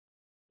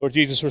Lord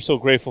Jesus, we're so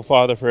grateful,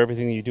 Father, for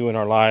everything that you do in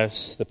our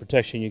lives, the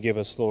protection you give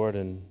us, Lord,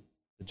 and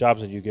the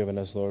jobs that you've given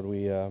us, Lord.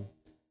 We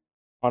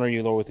honor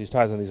you, Lord, with these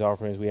tithes and these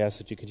offerings. We ask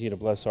that you continue to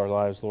bless our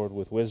lives, Lord,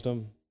 with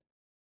wisdom,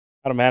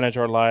 how to manage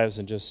our lives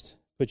and just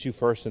put you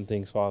first in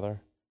things,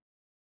 Father.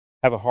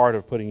 Have a heart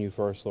of putting you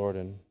first, Lord.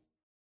 And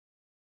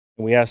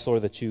we ask,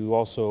 Lord, that you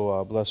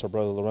also bless our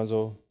brother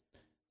Lorenzo.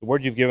 The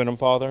word you've given him,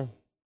 Father.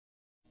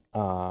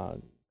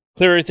 Clear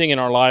everything in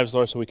our lives,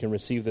 Lord, so we can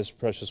receive this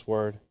precious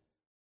word.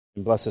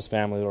 And bless this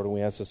family, Lord, and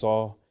we ask this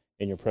all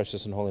in your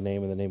precious and holy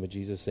name, in the name of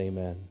Jesus,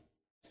 amen.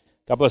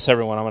 God bless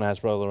everyone. I'm going to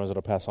ask Brother Lorenzo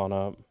to pass on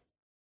up.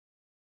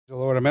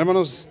 Lord, amén,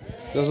 hermanos.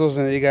 Dios los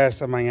bendiga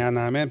esta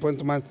mañana. Amén. Pueden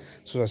tomar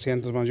sus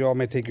asientos, hermanos. You all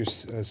may take your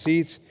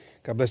seats.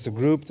 God bless the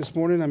group this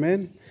morning.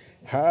 Amén.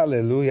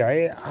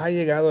 Aleluya. Ha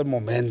llegado el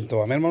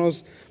momento. Amén,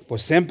 hermanos.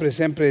 Pues siempre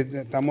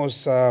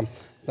estamos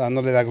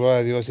dándole la gloria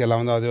a Dios y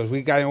alabando a Dios.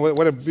 We got,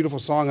 what a beautiful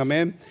song.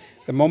 Amén.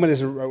 The moment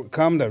has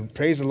come to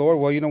praise the Lord.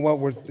 Well, you know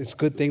what? It's a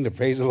good thing to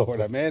praise the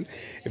Lord. Amen.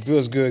 It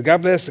feels good.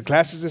 God bless the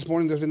classes this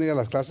morning. Dios bendiga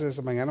las clases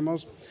esta mañana,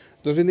 hermanos.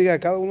 Dios bendiga a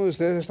cada uno de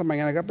ustedes esta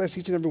mañana. God bless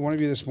each and every one of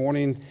you this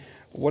morning.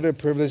 What a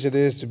privilege it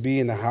is to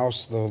be in the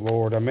house of the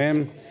Lord.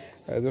 Amen.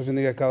 Dios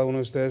bendiga a cada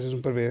uno de ustedes. Es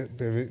un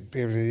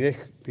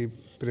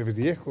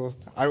privilegio.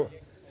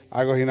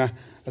 Algo así,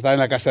 estar en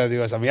la casa de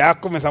Dios. Ya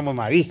comenzamos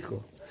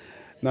marisco.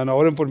 No,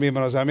 oren por mí,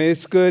 hermanos. I mean,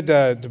 it's good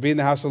to be in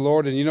the house of the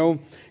Lord, and you know,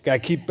 gotta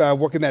keep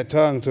working that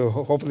tongue to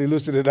hopefully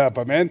loosen it up.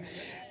 Amen.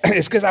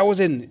 It's because I was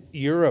in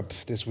Europe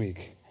this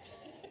week.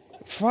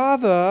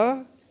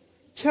 Father,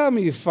 tell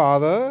me,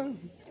 Father,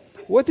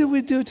 what did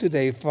we do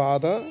today,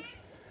 Father?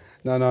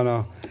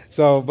 No.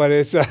 So, but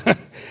it's so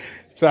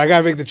I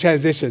gotta make the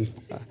transition.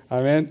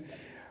 Amen.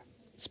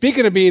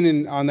 Speaking of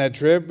being on that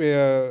trip,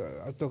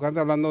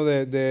 hablando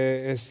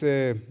de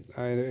este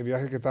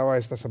viaje que estaba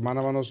esta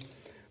semana, hermanos.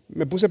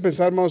 Me puse a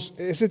pensar, hermanos,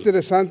 es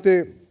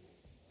interesante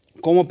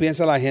cómo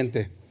piensa la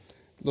gente,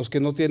 los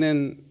que no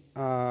tienen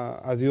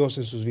a Dios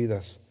en sus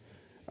vidas.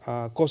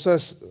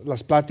 Cosas,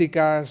 las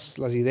pláticas,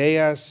 las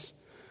ideas,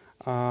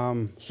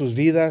 sus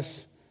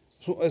vidas,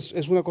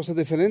 es una cosa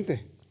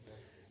diferente.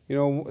 You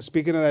know,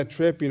 speaking of that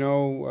trip, you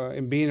know,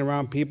 and being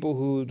around people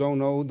who don't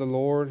know the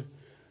Lord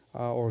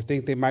or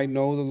think they might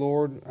know the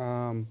Lord,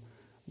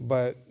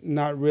 but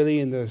not really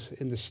in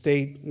the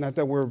state, not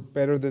that we're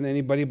better than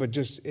anybody, but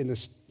just in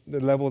the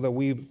level that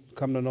we've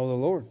come to know the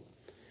Lord.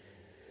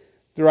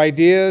 Their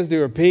ideas,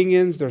 their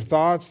opinions, their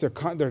thoughts,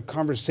 their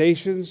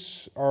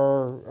conversations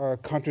are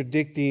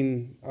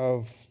contradicting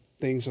of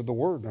things of the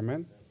Word.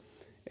 Amen.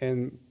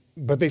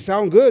 But they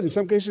sound good. In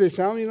some cases, they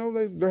sound, you know,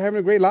 they're having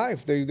a great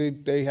life.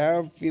 They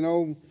have, you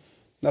know,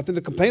 nothing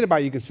to complain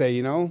about, you could say,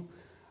 you know.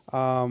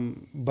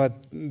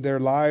 But their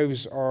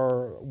lives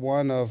are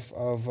one of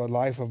a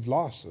life of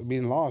loss,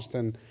 being lost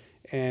and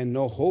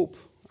no hope.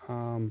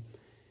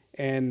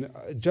 And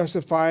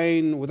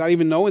justifying, without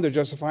even knowing, they're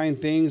justifying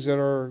things that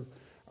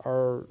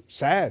are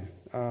sad,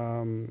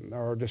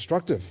 are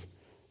destructive,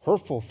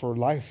 hurtful for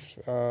life,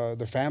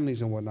 their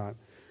families and whatnot.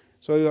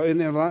 So,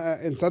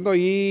 entrando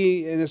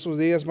allí en esos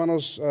días,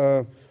 hermanos,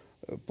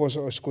 pues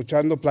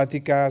escuchando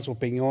pláticas,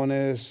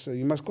 opiniones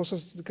y más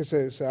cosas que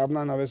se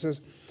hablan a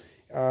veces,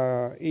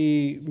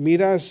 y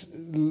miras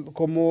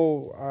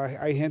cómo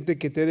hay gente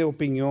que tiene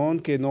opinión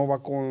que no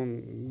va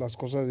con las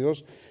cosas de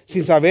Dios,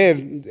 sin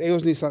saber,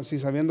 ellos sin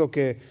sabiendo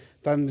que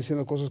están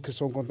diciendo cosas que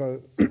son contra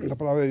la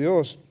palabra de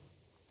Dios.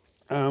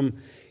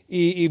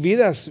 Y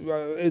vidas,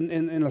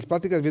 en las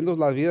pláticas, viendo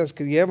las vidas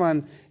que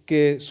llevan,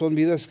 que son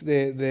vidas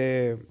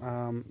de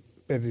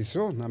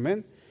perdición,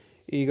 amén.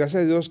 Y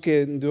gracias a Dios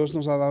que Dios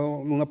nos ha dado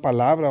una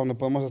palabra donde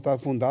podemos estar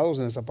fundados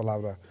en esa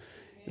palabra.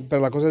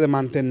 Pero la cosa es de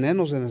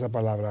mantenernos en esa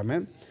palabra,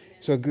 amén.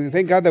 So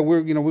thank God that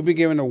we've been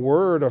given a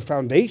word, a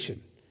foundation,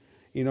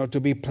 you know,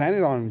 to be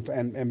planted on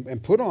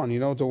and put on, you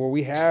know, to where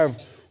we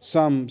have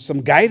some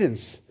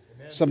guidance,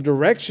 amen. Some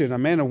direction,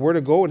 amen, of where to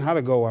go and how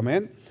to go,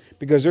 amen.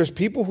 Because there's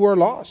people who are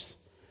lost.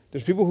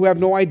 There's people who have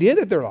no idea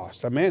that they're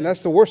lost, amen.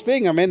 That's the worst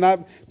thing, amen,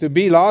 not to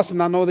be lost and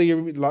not know that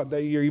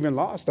you're even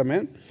lost,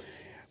 amen.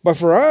 But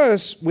for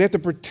us, we have to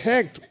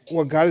protect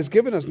what God has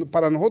given us.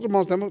 Para nosotros,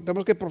 hermanos,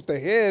 tenemos que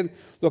proteger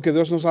lo que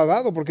Dios nos ha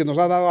dado, porque nos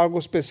ha dado algo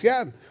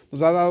especial.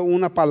 Nos ha dado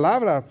una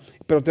palabra,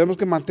 pero tenemos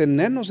que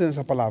mantenernos en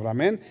esa palabra,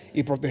 amén.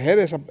 Y proteger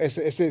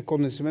ese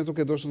conocimiento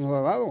que Dios nos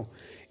ha dado.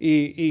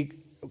 Y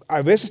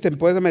a veces te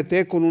puedes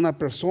meter con unas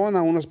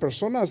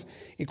personas,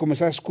 y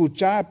comenzar a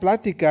escuchar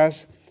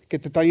pláticas que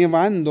te están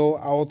llevando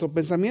a otro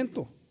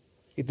pensamiento.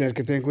 Y tienes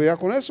que tener cuidado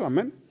con eso,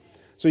 amén.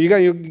 So you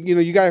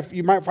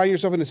might find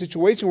yourself in a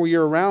situation where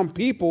you're around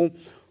people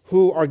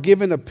who are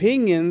given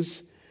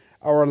opinions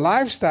or a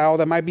lifestyle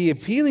that might be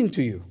appealing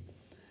to you.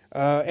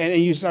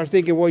 And you start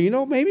thinking, well, you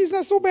know, maybe it's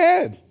not so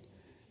bad.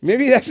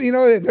 Maybe that's, you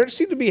know, they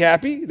seem to be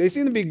happy. They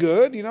seem to be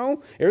good, you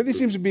know. Everything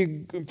seems to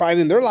be fine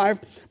in their life,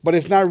 but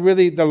it's not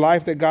really the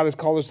life that God has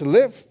called us to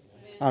live.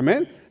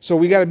 Amen. So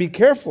we got to be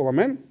careful,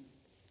 amen.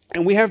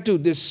 And we have to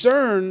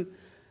discern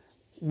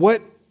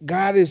what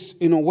God is,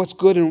 what's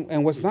good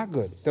and what's not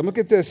good. Tenemos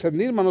que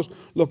discernir, hermanos,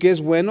 lo que es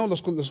bueno,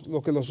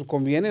 lo que nos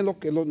conviene, lo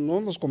que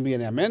no nos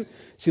conviene. Amén.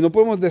 Si no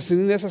podemos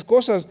discernir esas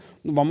cosas,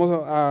 nos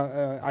vamos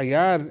a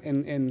hallar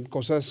en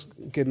cosas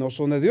que no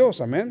son de Dios.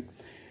 Amén.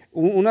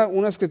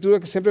 Una escritura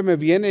que siempre me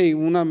viene y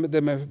una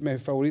de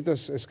mis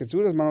favoritas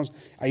escrituras, hermanos,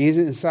 ahí es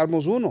en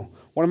Salmos 1.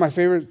 One of my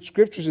favorite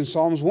scriptures in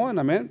Psalms 1.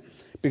 Amén.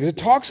 Because it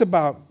talks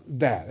about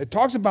that. It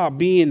talks about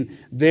being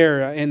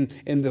there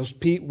in those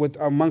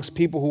amongst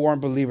people who aren't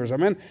believers.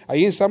 Amen.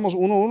 Ahí en Salmos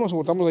 1:1, si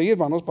voltamos ahí,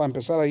 hermanos, para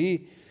empezar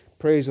ahí.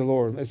 Praise the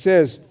Lord. It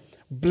says,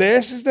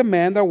 "Blessed is the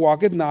man that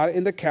walketh not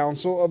in the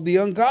counsel of the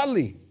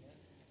ungodly,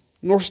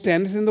 nor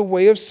standeth in the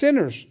way of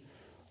sinners,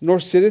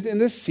 nor sitteth in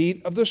the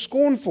seat of the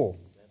scornful.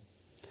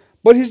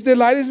 But his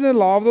delight is in the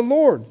law of the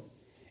Lord,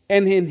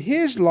 and in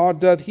his law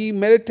doth he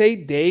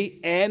meditate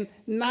day and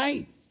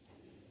night."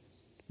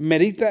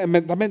 Está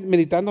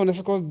meditando en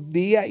esas cosas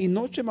día y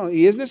noche, hermano.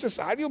 Y es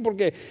necesario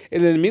porque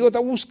el enemigo está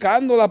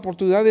buscando la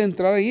oportunidad de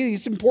entrar ahí.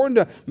 It's important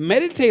to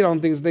meditate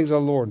on things of the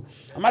Lord.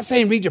 I'm not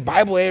saying read your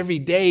Bible every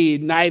day,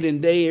 night and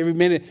day, every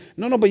minute.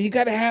 No, but you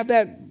got to have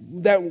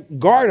that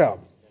guard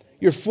up.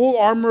 Your full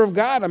armor of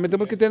God.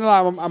 Tenemos que tener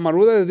la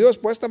armadura de Dios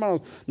puesta,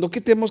 hermano. No que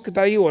tenemos que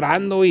estar ahí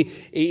orando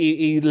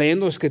y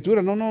leyendo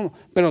escritura. No.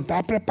 Pero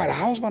estar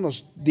preparados,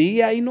 hermanos,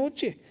 día y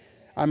noche.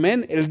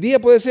 Amén. El día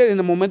puede ser en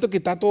el momento que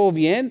está todo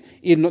bien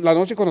y la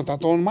noche cuando está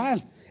todo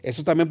mal.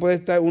 Eso también puede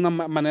estar una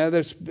manera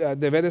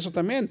de ver eso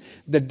también.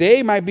 The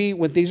day might be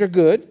when things are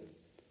good.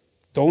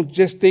 Don't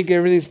just think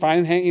everything's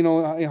fine,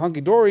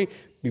 hunky-dory.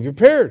 Be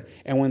prepared.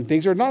 And when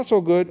things are not so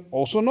good,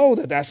 also know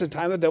that that's the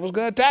time the devil's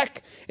going to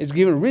attack. It's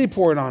given really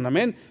pouring on.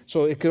 Amen.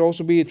 So it could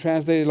also be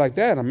translated like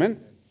that. Amen.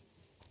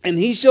 And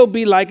he shall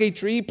be like a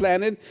tree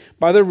planted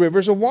by the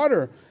rivers of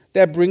water,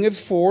 that bringeth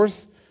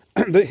forth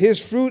his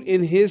fruit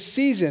in his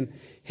season.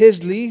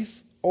 His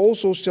leaf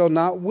also shall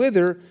not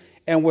wither,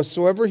 and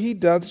whatsoever he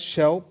doth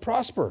shall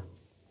prosper.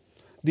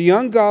 The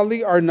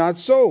ungodly are not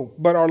so,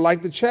 but are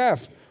like the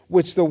chaff,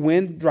 which the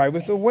wind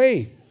driveth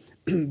away.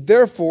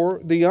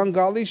 Therefore the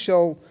ungodly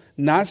shall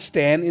not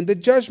stand in the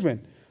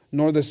judgment,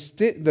 nor the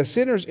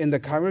sinners in the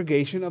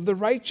congregation of the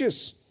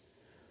righteous.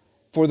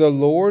 For the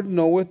Lord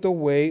knoweth the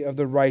way of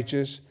the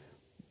righteous,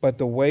 but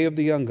the way of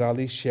the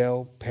ungodly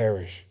shall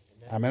perish.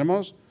 Amén,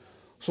 hermanos.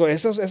 So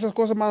esas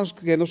cosas, hermanos,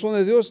 que no son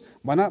de Dios,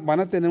 van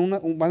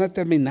a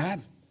terminar.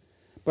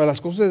 Pero las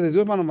cosas de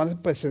Dios, hermanos, van a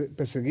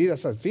perseguir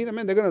hasta el fin.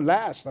 Amen. They're going to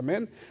last.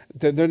 Amen.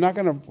 They're not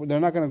going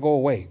to go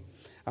away.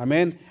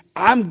 Amen.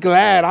 I'm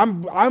glad.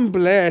 I'm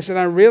blessed, and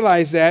I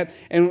realize that,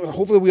 and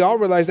hopefully we all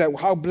realize that,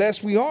 how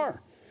blessed we are.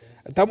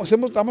 Estamos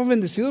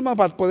bendecidos, hermanos,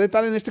 para poder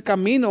estar en este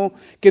camino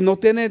que no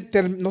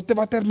te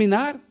va a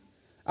terminar.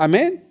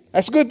 Amen.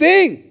 That's a good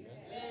thing.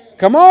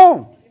 Come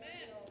on.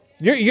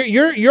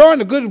 You're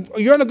on a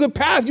good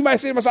path. You might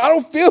say to myself, I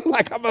don't feel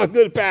like I'm on a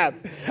good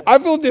path. I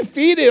feel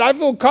defeated. I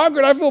feel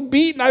conquered. I feel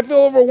beaten. I feel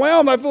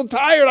overwhelmed. I feel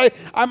tired.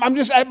 I'm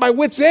just at my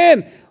wit's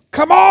end.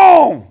 Come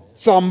on,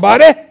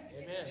 somebody. Amen.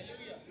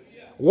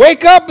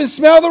 Wake up and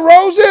smell the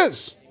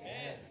roses.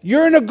 Amen.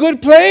 You're in a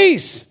good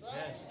place.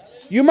 Amen.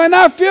 You might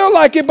not feel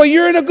like it, but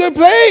you're in a good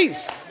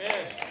place.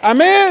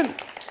 Amen.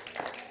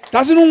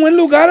 Estás en un buen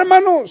lugar,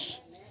 hermanos.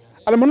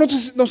 A lo mejor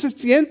no se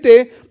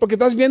siente porque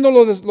estás viendo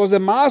los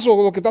demás o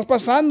lo que estás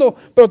pasando,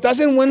 pero estás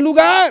en un buen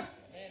lugar.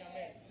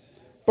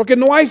 Porque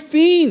no hay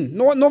fin,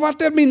 no va a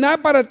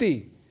terminar para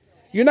ti.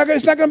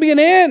 It's not going to be an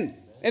end,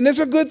 and it's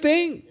a good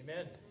thing.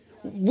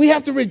 We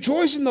have to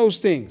rejoice in those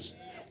things.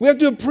 We have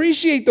to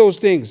appreciate those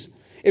things.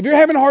 If you're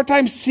having a hard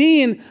time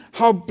seeing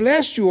how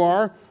blessed you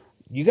are,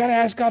 you got to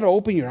ask God to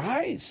open your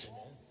eyes.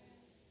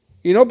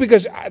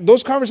 Because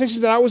those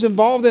conversations that I was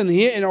involved in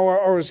here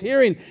or was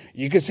hearing,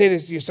 you could say to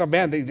yourself,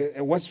 man,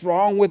 what's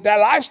wrong with that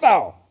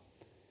lifestyle?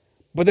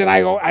 But then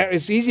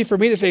it's easy for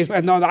me to say,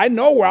 no, I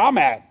know where I'm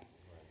at.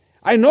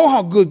 I know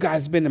how good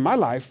God's been in my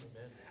life.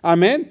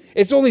 Amen.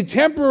 It's only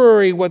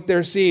temporary what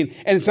they're seeing.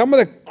 And some of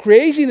the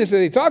craziness that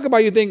they talk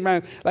about, you think,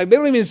 man, like they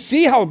don't even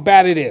see how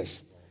bad it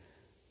is.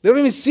 They don't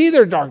even see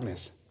their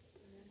darkness.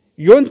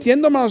 Yo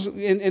entiendo, hermanos,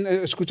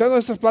 escuchando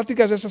estas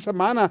pláticas esta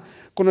semana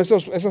con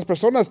esas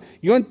personas,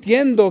 yo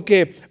entiendo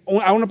que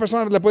a una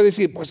persona le puede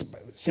decir, pues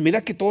se mira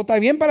que todo está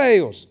bien para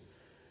ellos.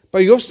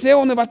 Pero yo sé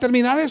dónde va a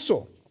terminar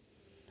eso.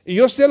 Y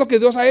yo sé lo que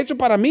Dios ha hecho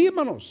para mí,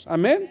 hermanos.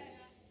 Amén.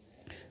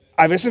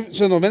 A veces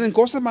se nos ven en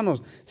cosas,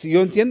 hermanos. Si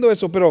yo entiendo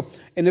eso, pero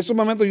en estos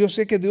momentos yo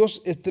sé que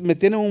Dios me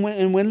tiene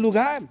en buen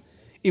lugar.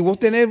 Y vos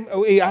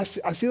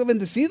has sido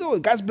bendecido.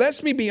 God's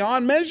blessed me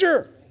beyond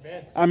measure.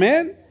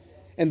 Amen.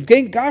 And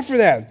thank God for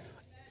that.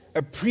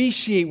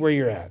 Appreciate where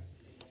you're at.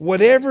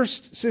 Whatever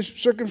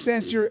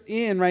circumstance you're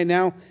in right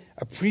now,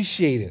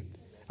 appreciate it.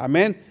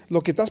 Amen.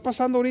 Lo que estás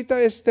pasando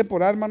ahorita es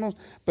temporal, hermanos,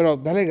 pero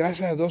dale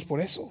gracias a Dios por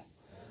eso.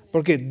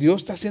 Porque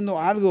Dios está haciendo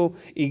algo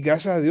y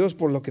gracias a Dios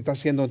por lo que está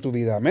haciendo en tu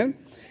vida. Amén.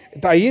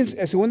 Está ahí en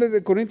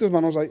 2 Corintios,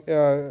 hermanos,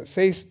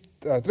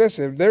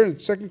 6:13. There in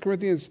 2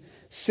 Corinthians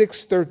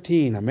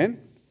 6:13. Amen.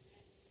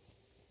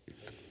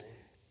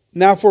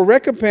 Now for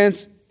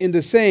recompense in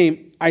the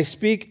same, I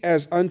speak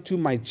as unto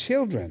my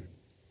children.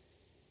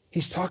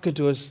 He's talking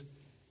to us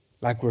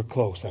like we're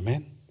close,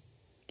 amen?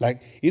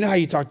 Like, you know how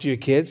you talk to your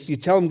kids? You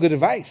tell them good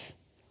advice.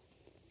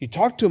 You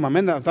talk to them,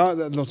 amén.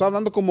 Nos está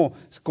hablando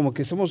como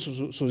que somos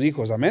sus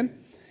hijos, amén.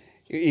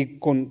 Y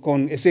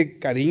con ese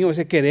cariño,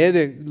 ese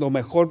querer lo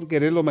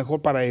mejor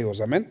para ellos,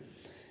 amén.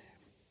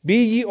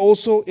 Be ye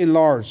also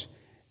enlarged.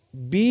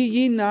 Be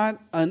ye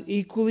not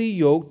unequally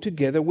yoked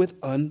together with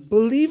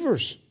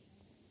unbelievers.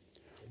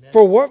 Amen.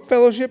 For what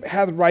fellowship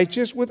hath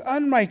righteous with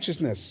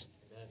unrighteousness?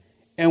 Amen.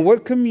 And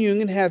what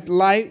communion hath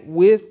light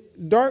with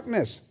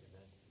darkness?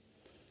 Amen.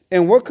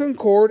 And what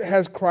concord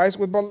has Christ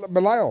with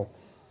Belial?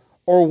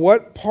 Or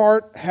what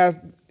part hath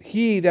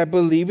he that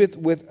believeth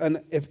with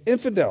an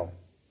infidel?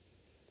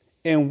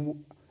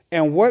 And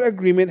what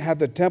agreement hath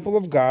the temple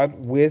of God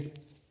with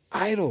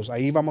idols?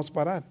 Ahí vamos a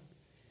parar.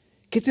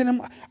 ¿Qué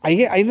tenemos?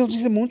 Ahí nos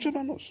dice mucho,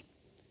 hermanos.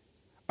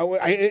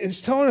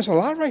 It's telling us a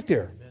lot right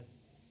there. Amen.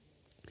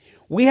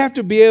 We have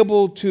to be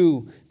able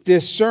to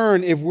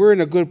discern if we're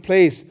in a good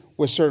place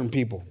with certain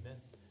people. Amen.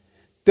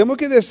 Tenemos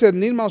que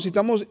discernir, hermanos, si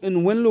estamos en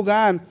un buen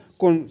lugar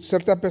con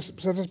ciertas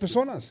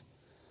personas.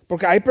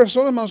 Porque hay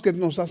personas, hermanos, que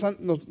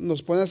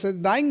nos pueden hacer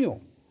daño.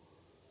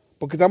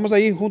 Porque estamos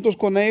ahí juntos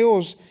con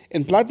ellos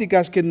en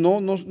pláticas que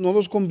no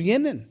nos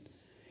convienen.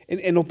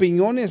 En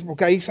opiniones,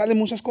 porque ahí salen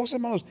muchas cosas,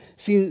 hermanos,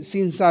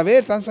 sin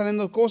saber, están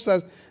saliendo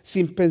cosas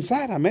sin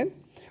pensar, amén.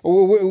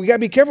 We got to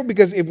be careful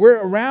because if we're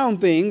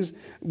around things,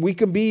 we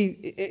can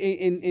be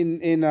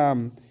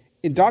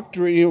in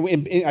doctrine, you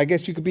know, I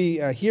guess you could be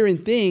hearing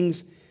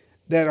things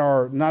that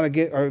are not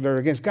against, or they're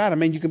against God. I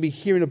mean, you can be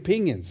hearing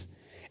opinions.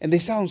 And they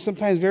sound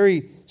sometimes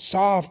very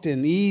soft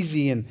and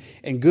easy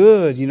and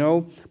good, you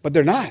know, but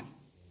they're not.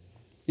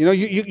 You know,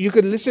 you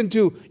could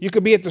you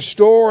could be at the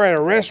store, at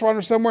a restaurant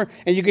or somewhere,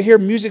 and you can hear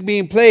music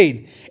being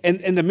played.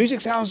 And the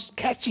music sounds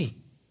catchy.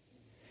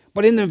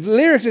 But in the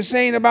lyrics, it's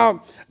saying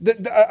about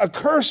a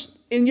curse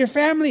in your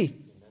family.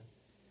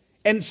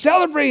 And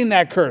celebrating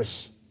that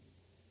curse.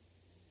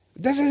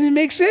 That doesn't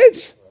make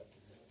sense.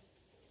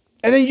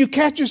 And then you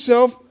catch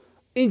yourself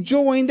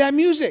enjoying that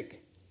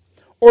music.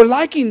 Or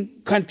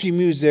liking country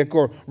music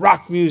or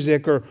rock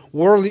music or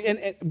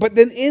worldly. But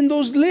then in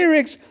those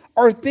lyrics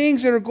are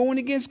things that are going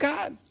against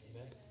God.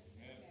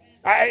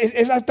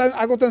 Es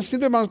algo tan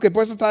simple, hermanos, que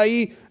puedes estar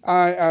ahí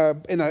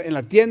en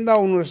la tienda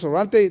o en un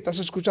restaurante y estás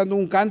escuchando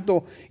un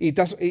canto y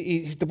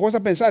te puedes a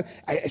pensar,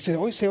 se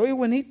oye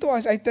bonito,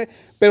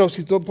 pero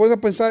si tú puedes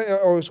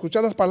pensar o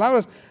escuchar las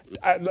palabras,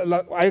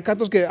 hay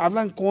cantos que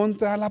hablan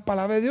contra la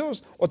palabra de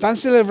Dios o están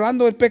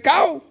celebrando el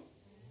pecado.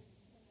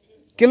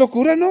 Qué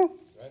locura, ¿no?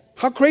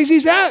 How crazy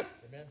is that?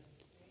 Amen.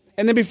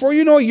 And then before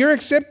you know, you're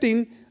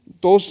accepting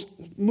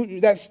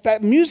that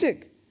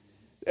music.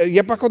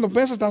 Ya para cuando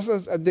piensas,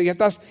 ya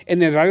estás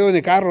en el radio, en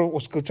el carro,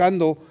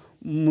 escuchando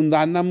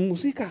mundana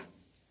música.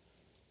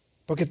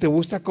 Porque te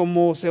gusta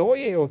cómo se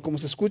oye o cómo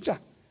se escucha.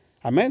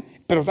 Amén.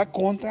 Pero está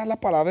contra la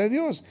palabra de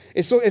Dios.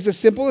 It's as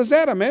simple as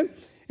that. Amen.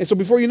 And so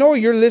before you know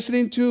it, you're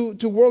listening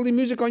to worldly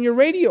music on your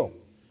radio.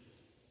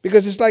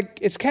 Because it's like,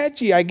 it's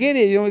catchy. I get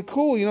it. You know, it's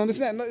cool. You know,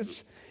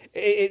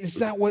 it's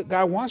not what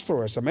God wants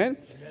for us. Amen.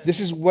 Amen.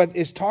 This is what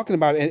it's talking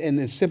about in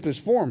the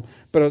simplest form.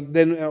 But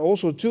then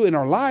also, too, in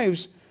our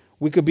lives,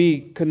 we could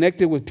be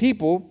connected with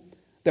people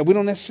that we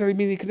don't necessarily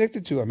be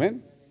connected to.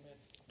 Amen.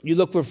 You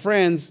look for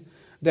friends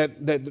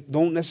that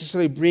don't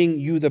necessarily bring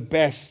you the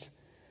best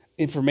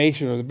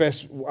information or the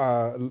best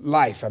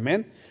life.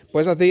 Amen.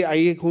 Pues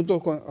ahí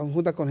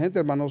junta con gente,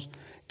 hermanos,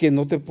 que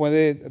no te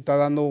puede estar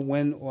dando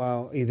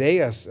buenas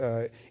ideas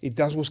y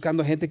estás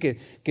buscando gente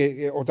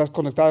o estás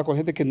conectada con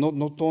gente que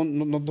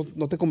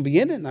no te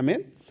convienen.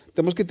 Amén.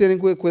 Tenemos que tener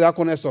cuidado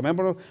con esto. Amén.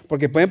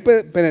 Porque pueden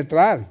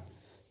penetrar.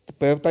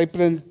 Puede estar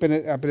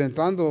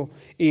penetrando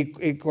y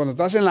cuando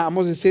estás en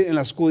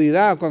la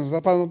oscuridad, cuando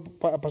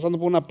estás pasando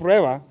por una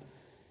prueba,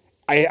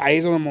 ahí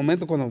es un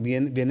momento cuando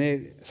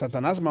viene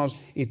Satanás, hermanos,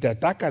 y te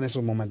ataca en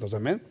esos momentos.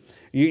 Amén.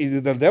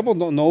 The devil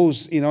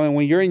knows, you know, and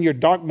when you're in your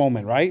dark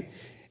moment, right?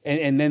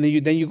 And then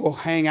you go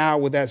hang out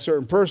with that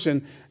certain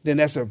person, then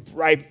that's the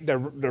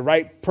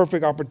right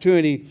perfect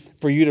opportunity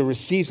for you to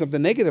receive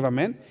something negative,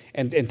 amen,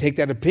 and take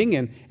that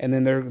opinion, and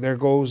then there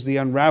goes the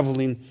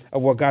unraveling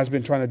of what God's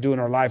been trying to do in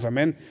our life,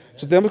 amen.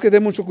 So tenemos que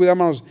tener mucho cuidado,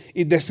 hermanos,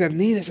 y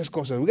discernir esas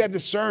cosas. We got to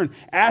discern.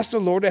 Ask the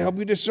Lord to help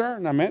you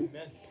discern, amen.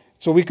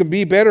 So we can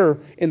be better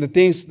in the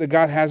things that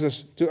God has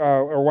us to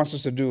or wants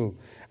us to do.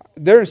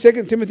 There in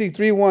 2 Timothy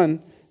 3:1,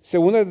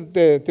 segunda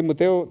de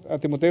Timoteo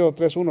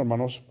 3:1,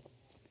 hermanos.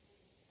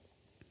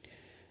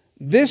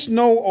 This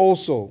know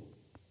also,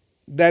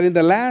 that in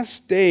the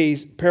last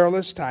days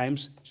perilous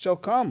times shall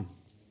come.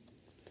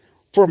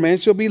 For men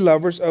shall be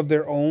lovers of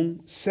their own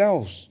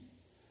selves,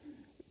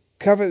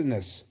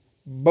 covetous,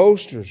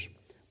 boasters,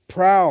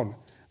 proud,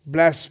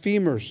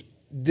 blasphemers,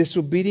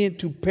 disobedient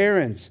to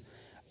parents,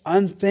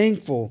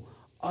 unthankful,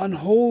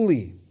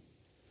 unholy,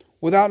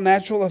 without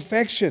natural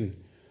affection,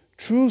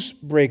 truce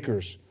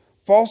breakers,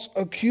 false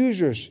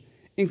accusers,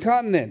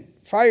 incontinent,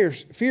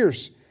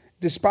 fierce,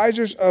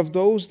 despisers of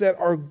those that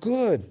are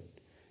good,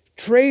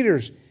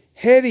 traitors,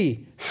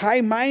 heady,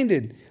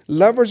 high-minded,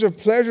 lovers of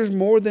pleasures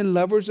more than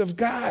lovers of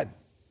God.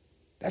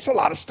 That's a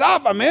lot of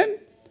stuff, amen?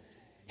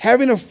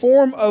 Having a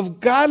form of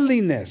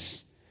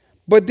godliness,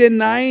 but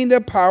denying the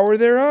power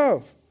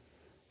thereof.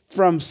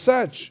 From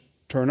such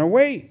turn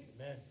away.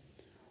 Amen.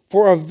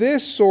 For of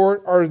this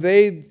sort are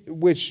they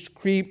which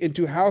creep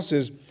into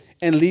houses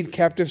and lead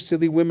captive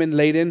silly women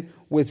laden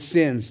with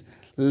sins,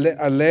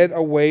 led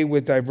away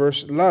with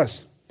diverse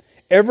lusts,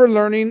 ever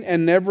learning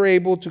and never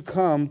able to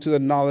come to the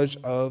knowledge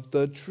of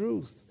the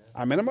truth.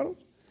 Amén, hermanos.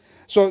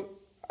 So,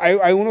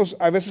 hay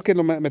veces que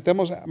nos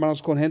metemos,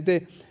 hermanos, con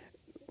gente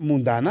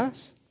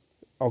mundanas,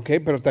 okay,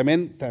 pero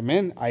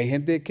también hay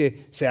gente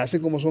que se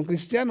hacen como son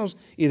cristianos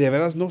y de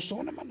veras no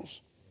son,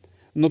 hermanos.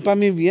 No están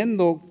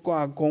viviendo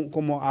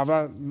como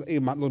habla y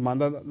nos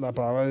manda la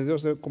palabra de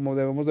Dios, como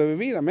debemos de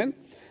vivir, amén.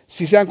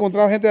 Si se ha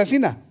encontrado gente así,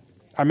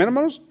 amén,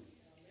 hermanos.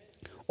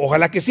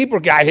 Ojalá que sí,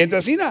 porque hay gente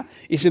así,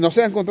 y si no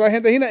se ha encontrado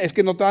gente así, es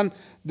que no están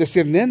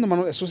discerniendo,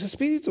 hermanos, esos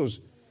espíritus.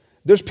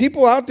 There's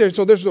people out there,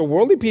 so there's the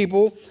worldly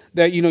people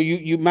that,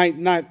 you might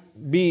not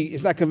be,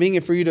 it's not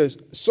convenient for you to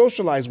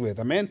socialize with,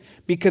 amen?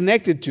 Be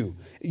connected to.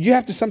 You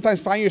have to sometimes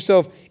find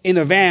yourself in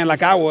a van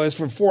like I was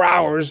for 4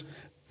 hours,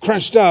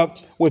 crunched up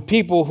with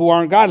people who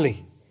aren't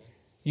godly.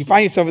 You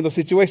find yourself in those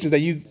situations that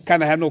you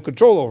kind of have no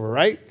control over,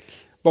 right?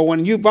 But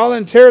when you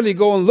voluntarily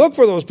go and look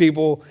for those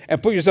people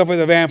and put yourself in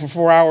the van for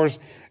 4 hours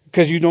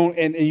because you don't,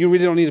 and you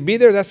really don't need to be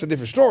there, that's a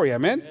different story,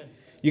 amen?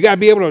 You got to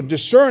be able to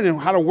discern and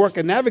how to work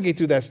and navigate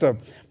through that stuff.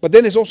 But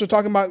then it's also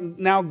talking about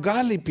now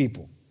godly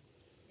people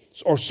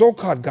or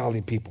so-called godly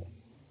people.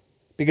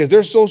 Because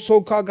they're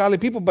so-called godly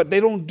people, but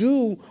they don't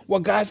do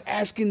what God's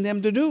asking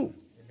them to do.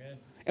 Amen.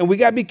 And we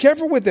got to be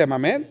careful with them,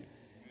 amen?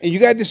 And you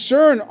got to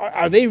discern,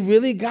 are they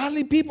really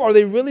godly people? Are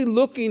they really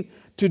looking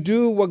to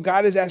do what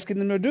God is asking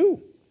them to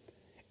do?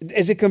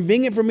 Is it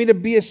convenient for me to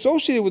be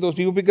associated with those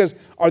people because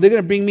are they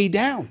going to bring me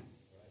down?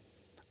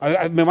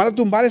 Me van a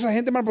tumbar esa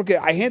gente, hermano, porque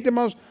hay gente,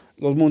 hermanos,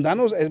 los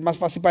mundanos es más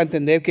fácil para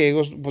entender que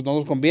ellos, pues no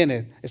nos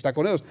conviene estar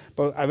con ellos.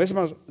 Pero a veces,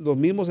 hermanos, los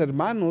mismos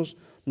hermanos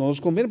no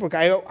nos conviene porque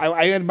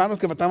hay hermanos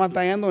que están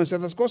batallando en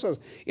ciertas cosas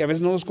y a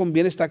veces no nos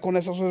conviene estar con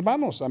esos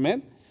hermanos,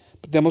 amén.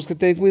 Tenemos que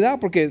tener cuidado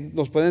porque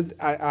nos pueden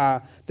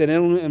tener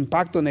un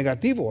impacto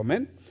negativo,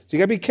 amén. So you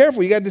got to be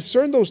careful, you got to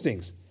discern those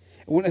things.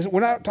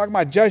 We're not talking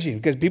about judging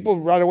because people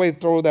right away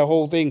throw that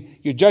whole thing,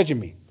 you're judging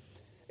me.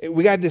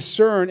 We got to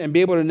discern and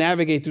be able to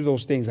navigate through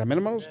those things, amén,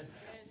 hermanos.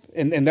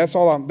 And that's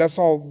all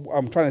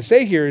I'm trying to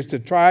say here is to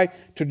try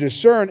to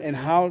discern and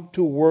how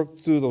to work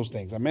through those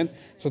things. Amén.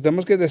 So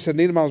tenemos que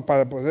discernir, hermanos,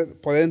 para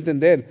poder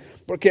entender.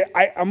 Porque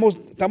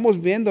estamos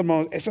viendo,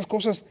 hermanos, esas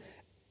cosas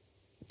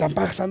están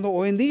pasando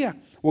hoy en día.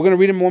 We're going to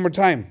read them one more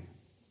time.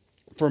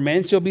 For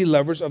men shall be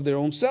lovers of their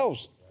own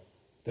selves.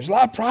 There's a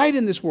lot of pride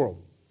in this world.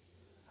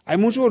 Hay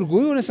mucho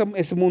orgullo en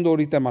ese mundo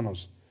ahorita,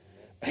 hermanos.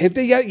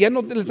 Gente ya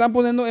no le están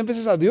poniendo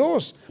énfasis a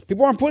Dios.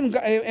 People aren't putting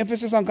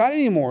emphasis on God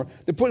anymore.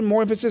 They're putting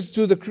more emphasis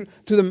to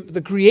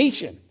the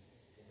creation.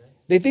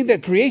 They think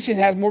that creation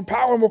has more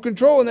power, more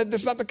control, and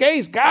that's not the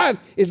case. God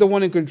is the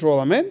one in control.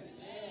 Amen?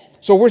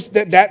 So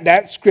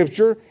that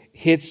scripture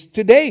hits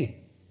today.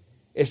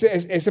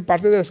 Esa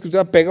parte de la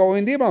escritura pega hoy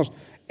en día, hermanos.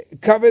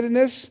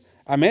 Covetousness,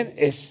 amén,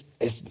 eso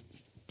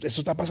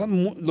está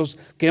pasando.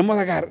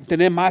 Queremos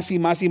tener más y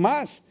más y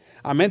más.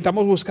 Amén.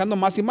 Estamos buscando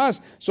más y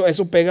más. So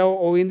eso pega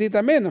hoy en día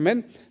también.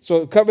 Amén.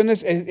 So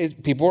covetousness,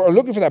 people are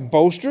looking for that.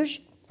 Boasters,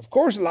 of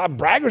course, a lot of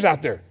braggers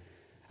out there.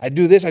 I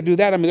do this, I do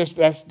that. I mean,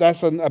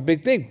 that's a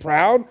big thing.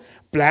 Proud,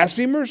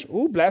 blasphemers.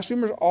 Ooh,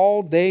 blasphemers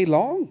all day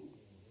long.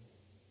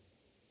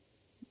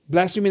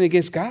 Blaspheming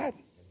against God.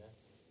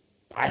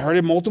 I heard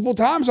it multiple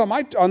times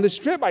on this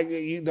trip.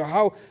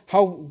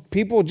 How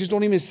people just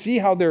don't even see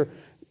how they're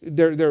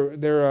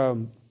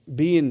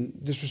being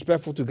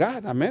disrespectful to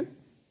God. Amen.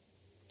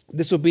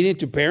 Disobedient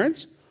to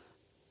parents.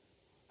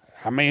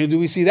 How many do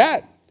we see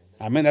that?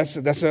 Amen.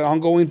 That's an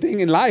ongoing thing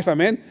in life.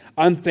 Amen.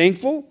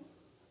 Unthankful.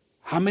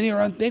 How many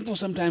are unthankful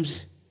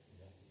sometimes?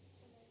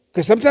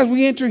 Because sometimes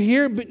we enter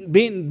here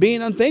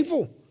being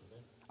unthankful.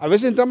 A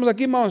veces entramos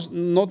aquí, hermanos,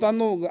 no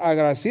estando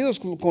agradecidos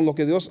con lo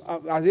que Dios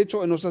ha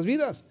hecho en nuestras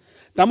vidas.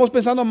 Estamos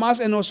pensando más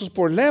en nuestros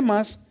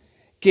problemas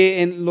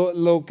que en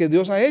lo que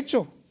Dios ha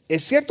hecho.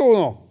 ¿Es cierto o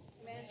no?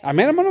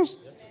 Amén, hermanos.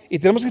 Y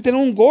tenemos que tener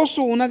un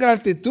gozo, una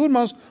gratitud,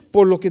 hermanos,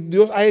 por lo que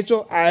Dios ha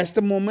hecho a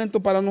este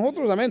momento para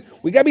nosotros. Amén.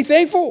 We got to be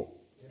thankful.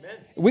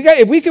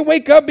 If we can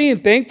wake up being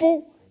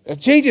thankful, it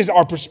changes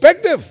our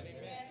perspective.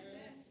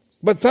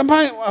 But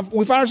sometimes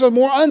we find ourselves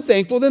more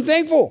unthankful than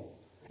thankful.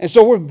 And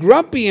so we're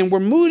grumpy and we're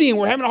moody and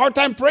we're having a hard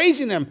time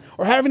praising Him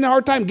or having a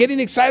hard time getting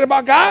excited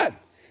about God.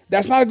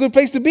 That's not a good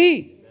place to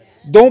be.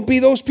 Don't be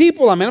those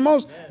people, amén,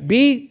 hermanos.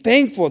 Be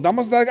thankful.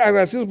 Damos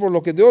agradecidos por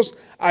lo que Dios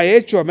ha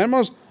hecho, amén,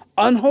 hermanos.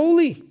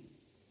 Unholy.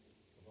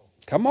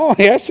 Come on,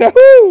 yes,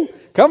 woo.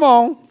 Come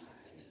on.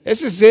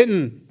 This is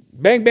sitting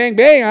bang, bang,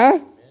 bang, huh?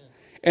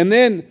 And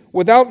then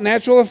without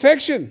natural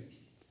affection.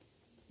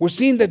 We're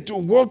seeing the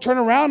world turn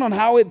around on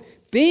how it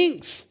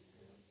thinks.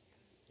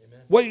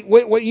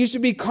 What used to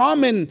be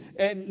common,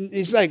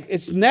 it's like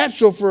it's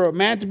natural for a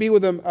man to be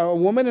with a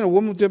woman and a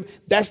woman to,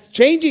 that's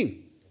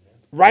changing.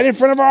 right in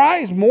front of our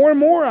eyes, more and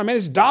more. I mean,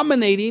 it's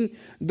dominating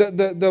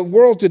the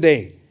world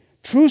today.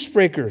 Truce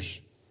breakers,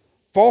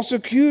 false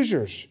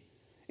accusers,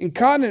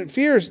 incontinent,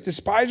 fierce,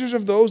 despisers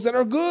of those that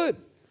are good.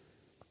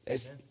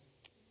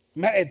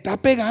 Está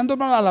pegando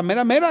a la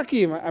mera mera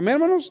aquí. Amén,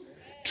 hermanos.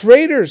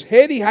 Traitors,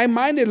 heady,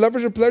 high-minded,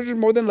 lovers of pleasures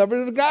more than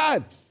lovers of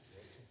God.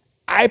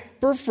 I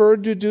prefer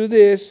to do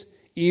this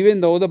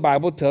even though the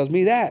Bible tells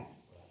me that.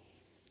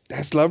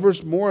 That's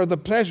lovers more of the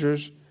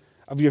pleasures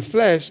of your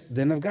flesh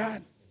than of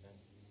God.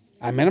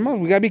 Amen,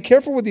 hermanos. We got to be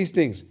careful with these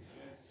things.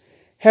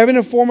 Having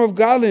a form of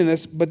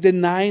godliness, but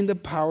denying the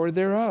power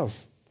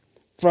thereof.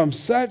 From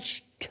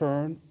such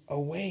turn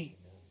away.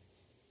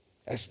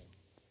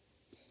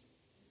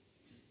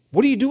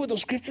 What do you do with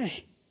those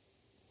scriptures?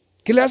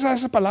 ¿Qué le haces a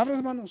esas palabras,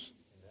 hermanos?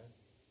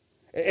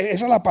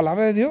 Esa es la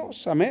palabra de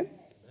Dios. Amén.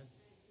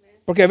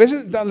 Porque a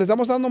veces le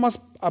estamos dando más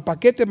a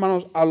paquete,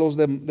 hermanos, a los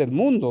del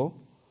mundo.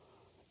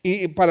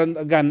 Y para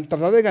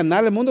tratar de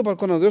ganar el mundo, pero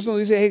cuando Dios nos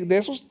dice, hey, de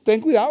esos ten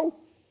cuidado.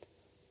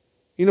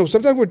 You know,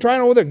 sometimes we're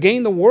trying over there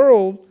gain the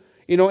world,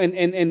 you know, and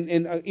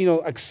you know,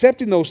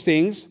 accepting those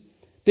things,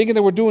 thinking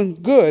that we're doing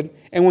good,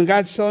 and when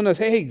God's telling us,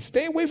 hey,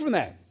 stay away from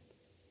that,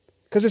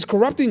 because it's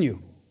corrupting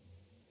you.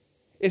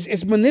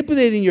 It's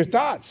manipulating your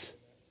thoughts.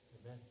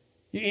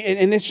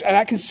 And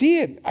I can see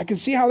it. I can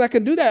see how that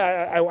can do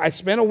that. I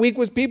spent a week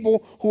with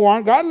people who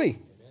aren't godly.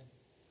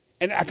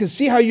 And I can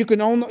see how you can,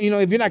 you know,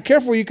 if you're not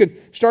careful, you can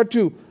start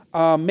to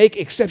make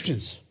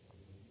exceptions.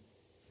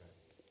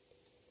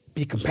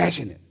 Be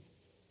compassionate.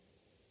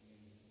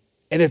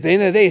 And at the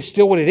end of the day, it's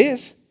still what it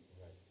is.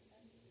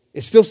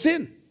 It's still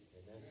sin.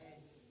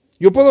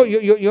 Yo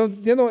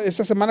entiendo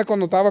esta semana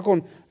cuando estaba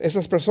con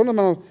esas personas,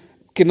 hermano,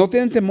 que no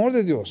tienen temor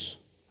de Dios.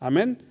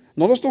 Amén.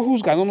 No lo estoy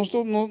juzgando,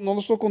 no lo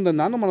estoy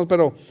condenando, hermano,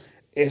 pero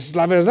es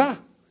la verdad.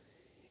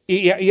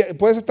 Y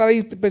puedes estar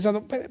ahí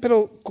pensando,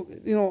 pero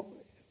you know,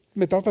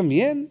 me tratan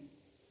bien,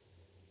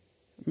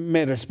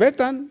 me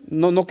respetan,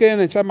 no quieren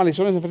echar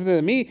maldiciones enfrente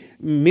de mí.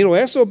 Miro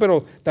eso,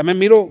 pero también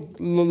miro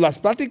las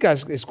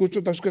pláticas, estoy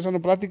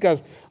escuchando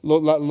pláticas,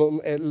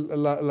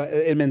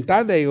 el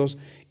mental de ellos,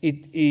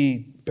 y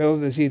puedo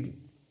decir,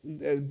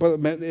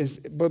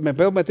 me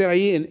puedo meter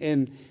ahí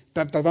en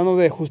tratando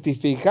de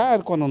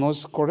justificar cuando no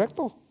es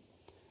correcto.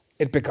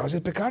 El pecado es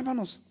el pecado,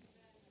 hermanos.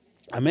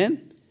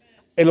 Amén.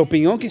 La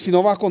opinión que si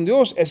no va con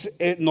Dios,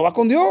 no va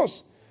con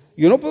Dios.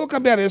 Yo no puedo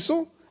cambiar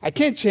eso. I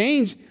can't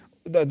change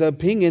the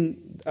opinion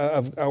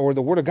or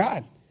the word of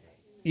God,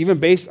 even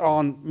based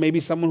on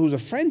maybe someone who's a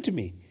friend to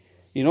me.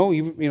 You know,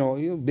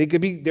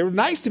 they're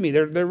nice to me,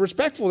 they're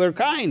respectful, they're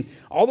kind,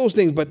 all those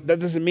things, but that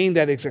doesn't mean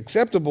that it's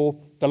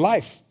acceptable to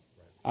life.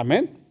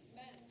 Amen.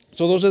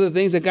 So those are the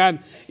things that God,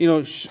 you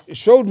know,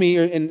 showed me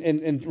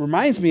and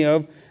reminds me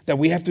of that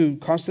we have to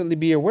constantly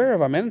be aware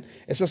of. Amen.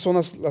 Esas son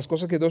las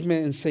cosas que Dios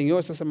me enseñó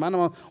esta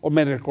semana, o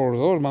me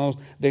recordó, hermanos,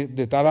 de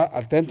estar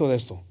atento de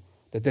esto,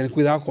 de tener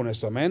cuidado con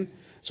esto. Amen.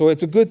 So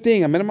it's a good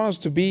thing, amen, hermanos,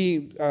 to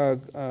be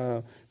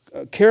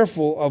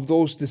careful of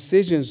those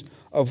decisions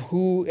of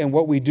who and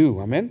what we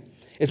do. Amen.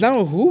 It's not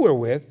only who we're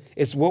with,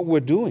 it's what we're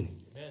doing.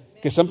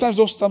 Because sometimes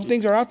some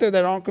things are out there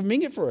that aren't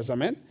convenient for us.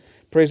 Amen.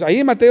 Praise. Ahí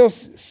en Mateo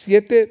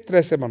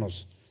 7:13,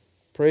 hermanos.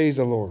 Praise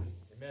the Lord.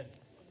 Amen.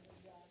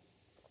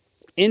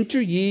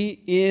 Enter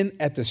ye in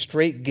at the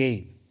straight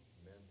gate.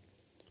 Amen.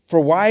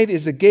 For wide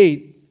is the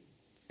gate,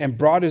 and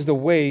broad is the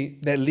way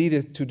that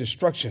leadeth to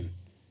destruction,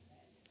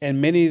 and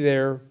many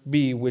there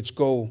be which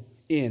go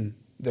in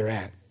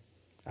thereat.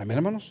 Amén,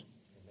 hermanos.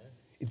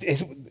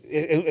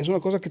 Es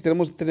una cosa que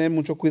tenemos que tener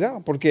mucho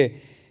cuidado,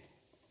 porque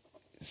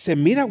se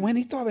mira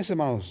buenito a veces,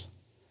 hermanos.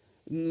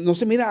 No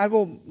se mira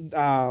algo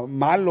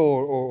malo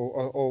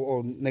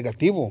o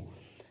negativo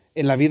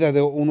en la vida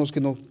de unos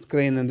que no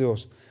creen en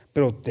Dios.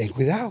 Pero ten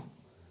cuidado,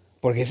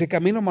 porque ese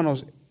camino,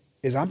 hermanos,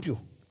 es amplio.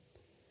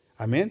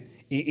 Amén.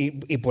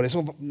 Y por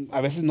eso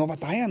a veces no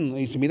batallan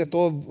y se mira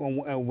todo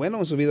bueno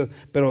en su vida,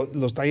 pero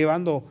lo está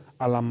llevando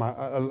a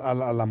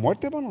la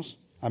muerte, hermanos.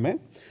 Amén.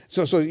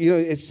 So you know,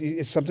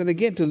 it's something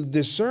again to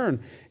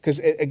discern, because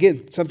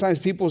again, sometimes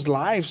people's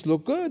lives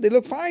look good, they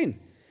look fine.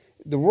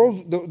 The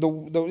world,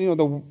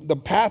 the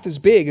path is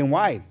big and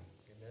wide.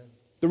 Amen.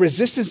 The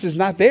resistance is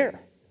not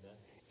there. Amen.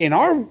 In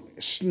our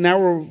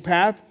narrow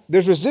path,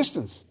 there's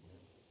resistance.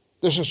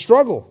 There's a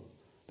struggle.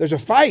 There's a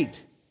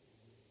fight.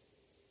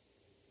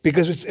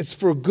 Because it's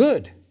for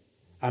good.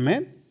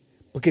 Amen.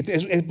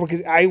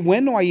 Porque hay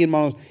bueno ahí,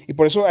 hermanos. Y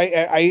por eso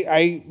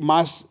hay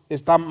más,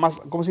 está más,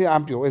 ¿cómo se llama?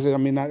 Amplio.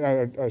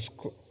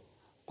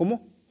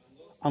 ¿Cómo?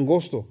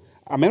 Angosto.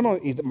 Amén, hermano.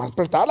 Y más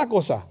apretada la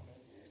cosa.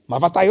 Más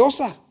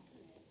batallosa.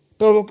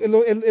 Pero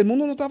el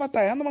mundo no está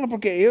batallando, hermano,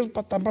 porque ellos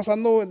están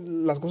pasando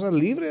las cosas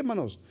libres,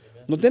 hermanos.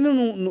 No tienen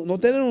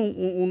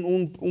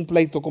un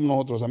pleito como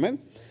nosotros, amén.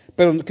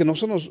 Pero que no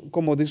somos,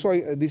 como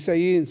dice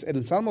ahí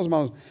en Salmos,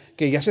 hermanos,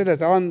 que ya se le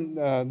estaban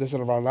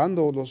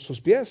desarrollando sus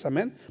pies,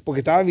 amén. Porque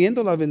estaba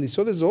viendo las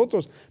bendiciones de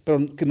otros, pero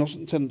que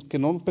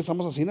no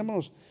pensamos así,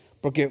 hermanos.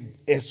 Porque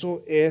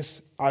eso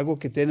es algo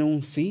que tiene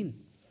un fin.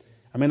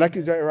 I mean, like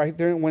right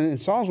there in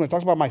Psalms, when it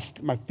talks about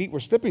my feet were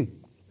slipping.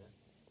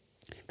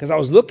 Because I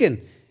was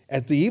looking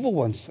at the evil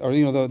ones, or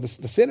the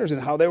sinners,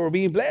 and how they were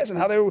being blessed, and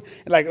how they were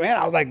like, man,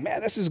 I was like, man,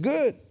 this is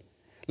good.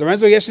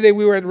 Lorenzo, yesterday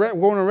we were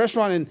going to a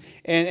restaurant,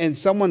 and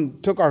someone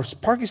took our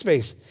parking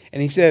space,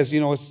 and he says,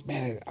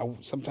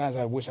 sometimes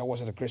I wish I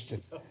wasn't a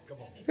Christian. Oh, come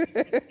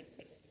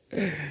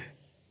on.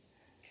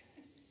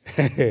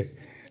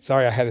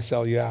 Sorry, I had to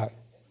sell you out.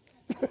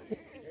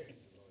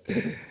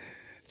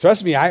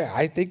 Trust me,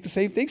 I think the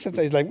same thing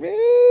sometimes. Like, man,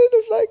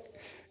 it's like,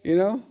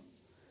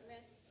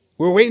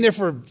 we're waiting there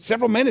for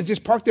several minutes,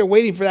 just parked there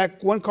waiting for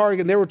that one car,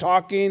 and they were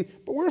talking,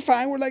 but we're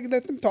fine. We're like,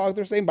 let them talk.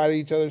 They're saying bye to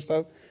each other and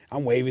stuff.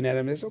 I'm waving at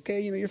them. It's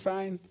okay, you're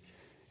fine.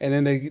 And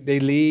then they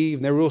leave,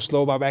 and they're real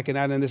slow about backing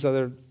out, and this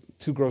other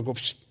two girls go,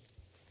 psh.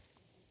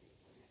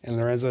 And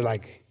Lorenzo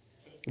like,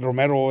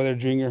 Romero over there,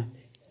 Junior.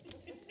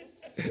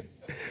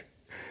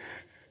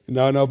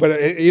 No, but,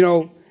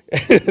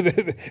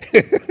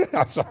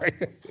 I'm sorry.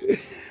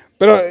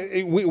 But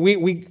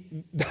we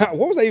what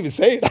was I even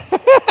saying?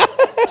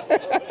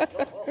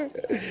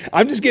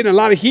 I'm just getting a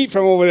lot of heat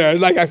from over there.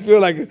 Like, I feel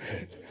like,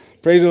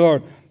 praise the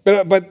Lord.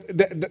 But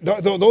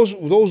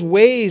those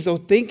ways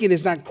of thinking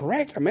is not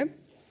correct. Amen.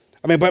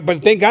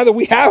 But thank God that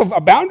we have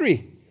a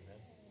boundary,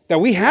 that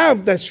we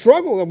have that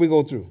struggle that we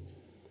go through.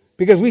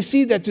 Because we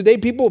see that today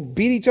people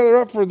beat each other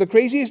up for the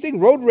craziest thing,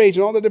 road rage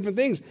and all the different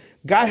things.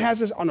 God has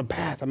us on a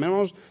path. Amén,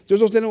 hermanos. Dios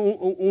nos tiene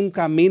un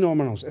camino,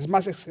 hermanos. Es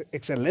más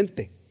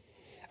excelente.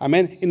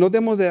 Amén. Y no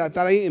debemos de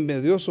estar ahí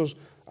envidiosos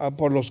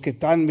por los que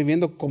están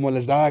viviendo como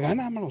les da la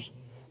gana, hermanos.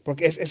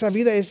 Porque esa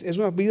vida es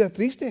una vida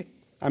triste.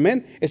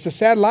 Amén. It's a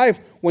sad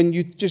life when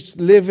you just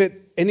live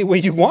it any way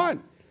you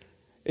want.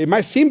 It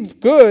might seem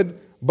good,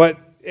 but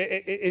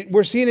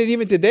we're seeing it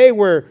even today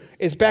where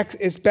it's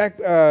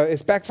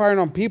backfiring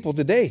on people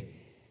today.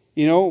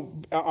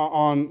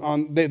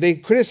 They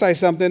criticize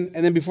something,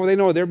 and then before they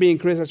know it, they're being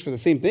criticized for the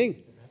same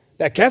thing.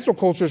 That cancel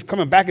culture is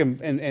coming back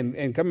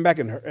and coming back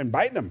and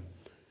biting them,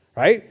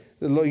 right?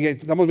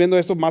 Estamos viendo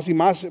esto más y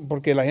más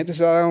porque la gente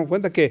se da dando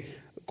cuenta que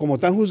como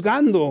están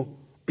juzgando,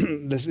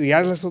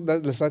 ya les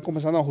están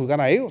comenzando a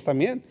juzgar a ellos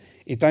también.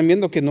 Y están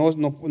viendo que no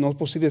es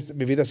posible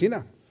vivir así.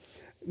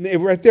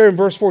 Right there in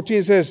verse 14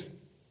 it says,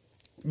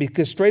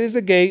 because straight is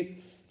the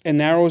gate and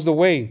narrow is the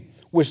way,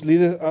 which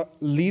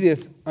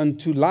leadeth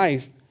unto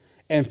life,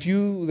 and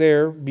few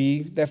there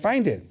be that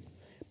find it.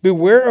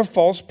 Beware of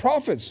false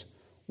prophets,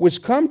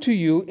 which come to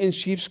you in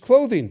sheep's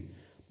clothing,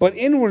 but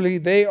inwardly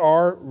they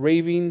are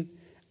raving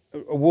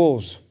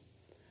wolves.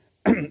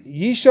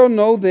 Ye shall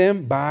know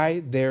them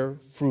by their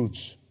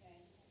fruits.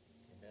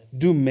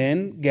 Do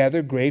men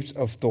gather grapes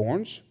of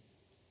thorns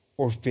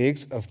or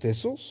figs of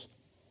thistles?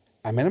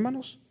 Amén,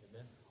 hermanos.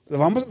 Los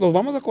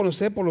vamos a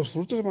conocer por los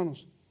frutos,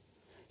 hermanos.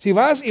 Si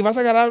vas y vas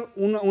a agarrar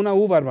una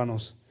uva,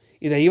 hermanos,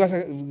 y de ahí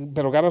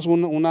pero agarras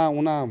una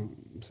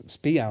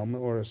espina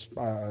o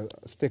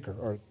sticker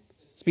o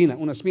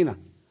una espina.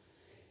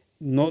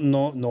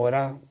 No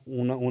era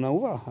una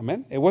uva.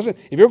 Amen. It wasn't.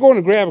 If you're going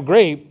to grab a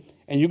grape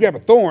and you grab a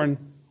thorn,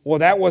 well,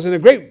 that wasn't a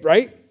grape,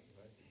 right?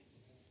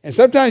 And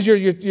sometimes you're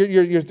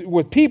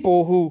with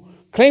people who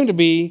claim to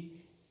be,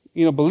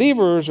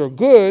 believers or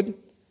good,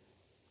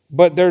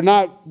 but they're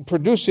not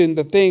producing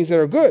the things that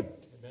are good.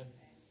 Amen.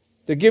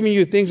 They're giving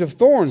you things of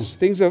thorns,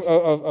 things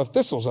of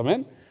thistles.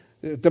 Amen.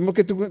 Tenemos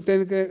que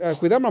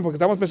cuidarnos porque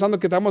estamos pensando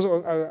que estamos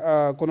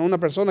con una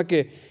persona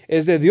que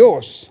es de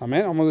Dios.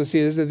 Amén. Vamos a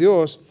decir, es de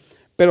Dios.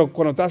 Pero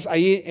cuando estás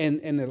ahí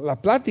en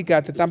la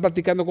plática, te están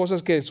platicando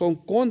cosas que son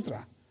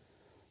contra.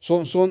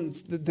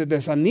 Te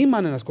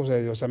desaniman en las cosas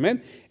de Dios.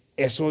 Amén.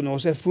 Eso no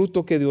es el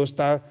fruto que Dios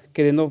está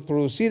queriendo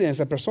producir en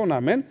esa persona.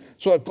 Amén.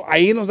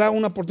 Ahí nos da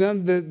una oportunidad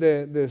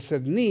de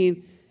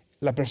discernir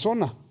la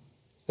persona.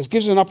 It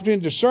gives us an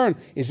opportunity to discern,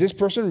 is this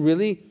person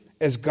really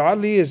as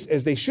godly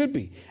as they should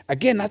be?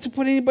 Again, not to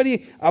put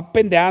anybody up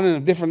and down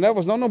in different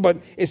levels. No, but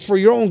it's for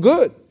your own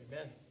good.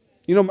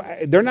 Amen.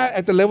 They're not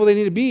at the level they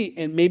need to be,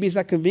 and maybe it's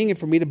not convenient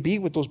for me to be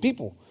with those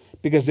people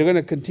because they're going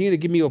to continue to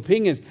give me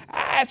opinions.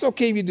 It's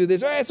okay if you do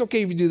this, or it's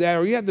okay if you do that,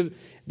 or you have to.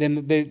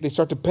 Then they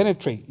start to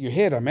penetrate your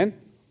head. Amen.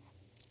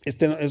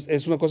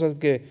 Es una cosa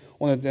que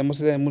donde tenemos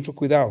que tener mucho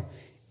cuidado.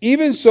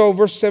 Even so,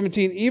 verse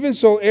 17, even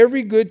so,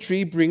 every good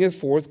tree bringeth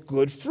forth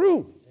good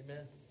fruit.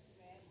 Amen.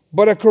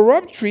 But a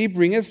corrupt tree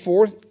bringeth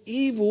forth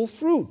evil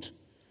fruit.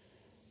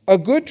 A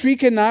good tree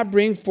cannot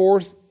bring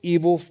forth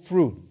evil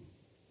fruit.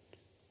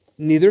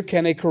 Neither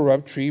can a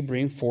corrupt tree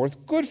bring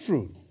forth good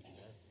fruit.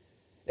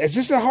 It's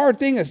just a hard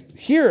thing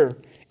here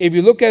if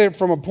you look at it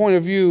from a point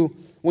of view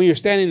when you're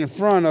standing in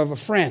front of a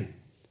friend.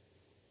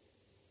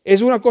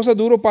 Es una cosa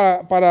duro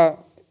para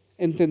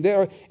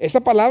entender.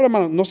 Esa palabra,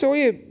 hermano, no se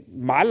oye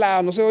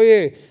mala, no se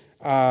oye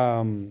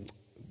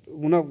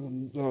una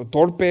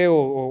torpe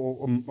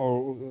o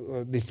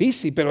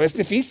difícil, pero es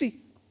difícil.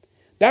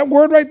 That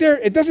word right there,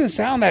 it doesn't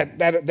sound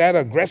that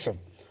aggressive.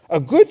 A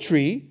good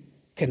tree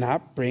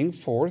cannot bring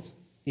forth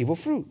evil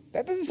fruit.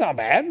 That doesn't sound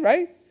bad,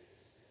 right?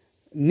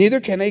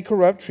 Neither can a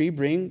corrupt tree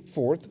bring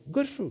forth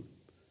good fruit.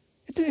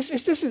 It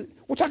doesn't.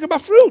 We're talking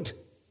about fruit.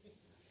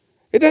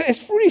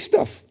 It's fruity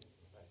stuff.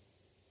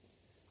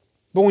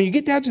 But when you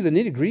get down to the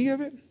nitty-gritty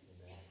of it,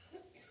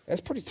 that's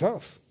pretty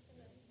tough.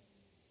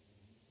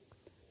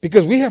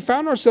 Because we have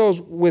found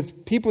ourselves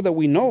with people that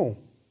we know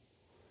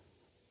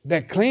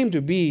that claim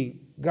to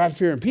be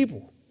God-fearing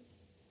people.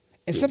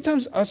 And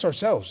sometimes us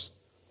ourselves.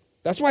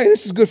 That's why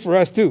this is good for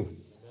us too.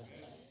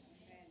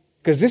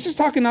 Because this is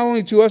talking not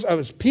only to us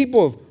as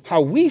people of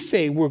how we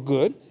say we're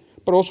good,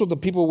 but also the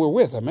people we're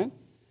with. Amen?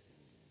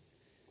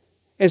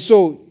 And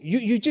so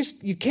you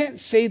can't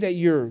say that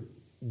you're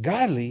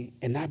godly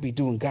and not be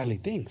doing godly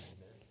things.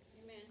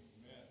 Amen.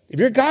 If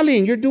you're godly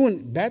and you're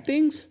doing bad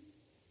things,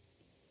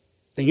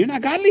 then you're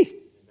not godly.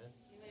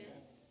 Amen.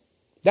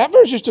 That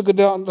verse just took it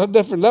down a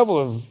different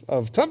level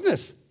of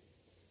toughness.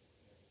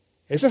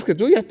 Esa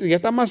escritura ya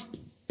está más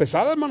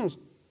pesada, hermanos.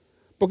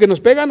 Porque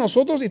nos pega a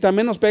nosotros y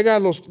también nos pega a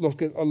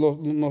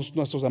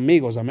nuestros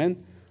amigos,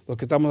 amén. Los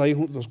que estamos ahí,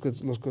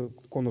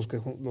 con los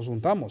que los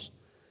juntamos.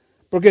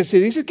 Porque si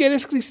dices que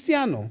eres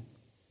cristiano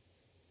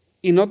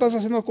y no estás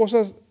haciendo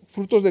cosas,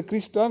 frutos de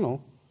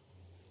cristiano,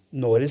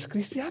 no eres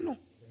cristiano.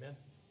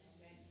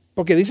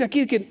 Porque dice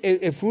aquí que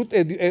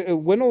el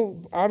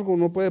bueno árbol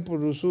no puede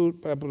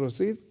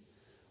producir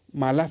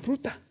mala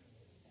fruta.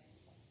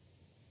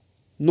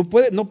 No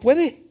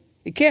puede.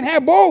 It can't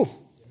have both.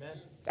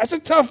 That's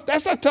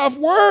a tough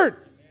word.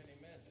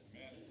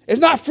 It's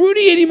not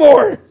fruity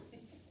anymore.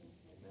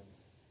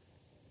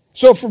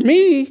 So for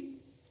me,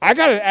 I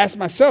got to ask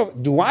myself,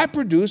 do I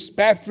produce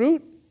bad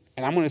fruit?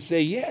 And I'm going to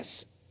say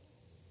yes.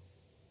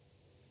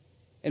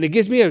 And it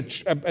gives me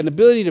an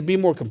ability to be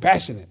more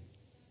compassionate.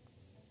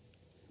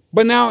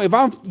 But now, if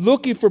I'm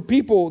looking for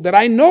people that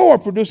I know are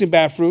producing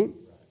bad fruit,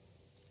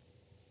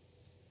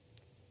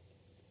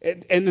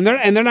 and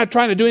they're not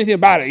trying to do anything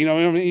about it, you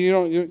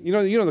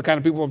know the kind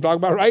of people I'm talking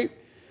about, right?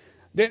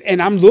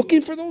 And I'm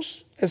looking for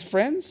those as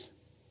friends,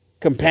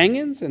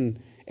 companions,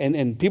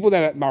 and people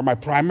that are my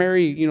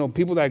primary,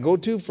 people that I go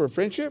to for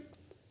friendship.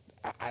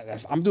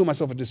 I'm doing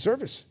myself a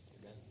disservice.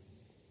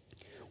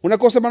 Una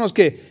cosa, hermanos,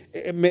 que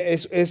me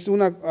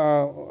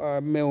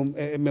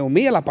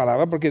humilla la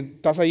palabra, porque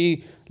estás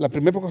ahí. La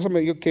primera cosa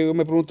que yo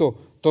me pregunto,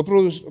 ¿tú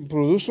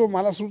produzo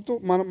malos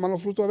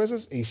frutos a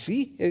veces? Y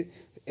sí,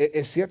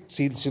 es cierto,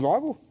 sí lo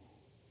hago,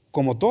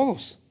 como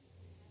todos,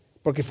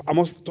 porque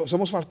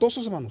somos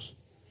faltosos, hermanos.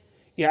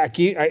 Y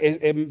aquí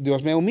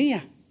Dios me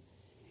humilla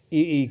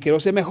y quiero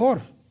ser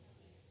mejor.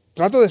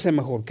 Trato de ser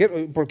mejor,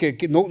 porque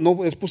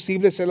no es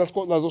posible ser las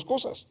dos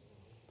cosas,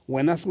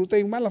 buena fruta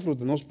y mala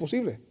fruta, no es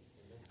posible.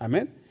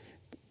 Amén.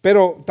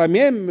 Pero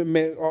también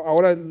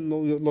ahora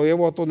lo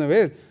llevo a otro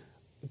nivel.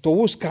 Estoy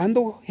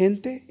buscando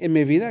gente en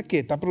mi vida que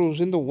está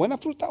produciendo buena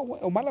fruta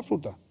o mala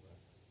fruta.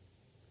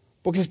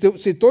 Porque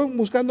si estoy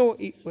buscando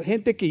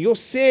gente que yo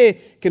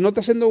sé que no está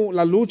haciendo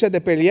la lucha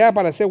de pelear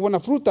para hacer buena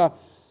fruta,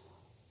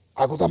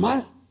 algo está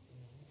mal.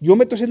 Yo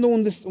me estoy haciendo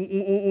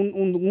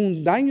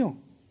un daño.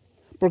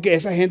 Porque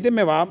esa gente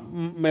me va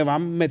a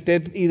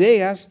meter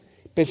ideas,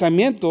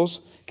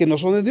 pensamientos que no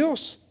son de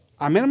Dios.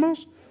 Amén,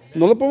 hermanos.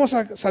 No le podemos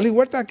salir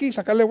vuelta aquí,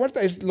 sacarle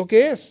vuelta, es lo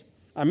que es.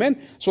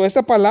 Amén. So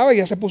esta palabra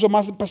ya se puso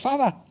más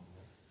pesada.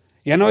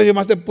 Ya no es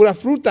más de pura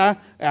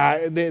fruta,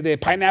 de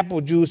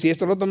pineapple juice y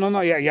esto, lo otro.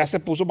 No, ya se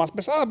puso más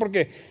pesada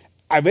porque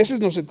a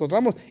veces nos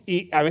encontramos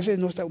y a veces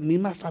nuestra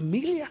misma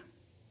familia.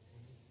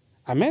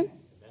 Amén.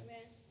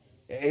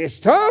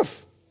 It's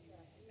tough.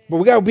 But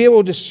we got to be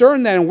able to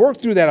discern that and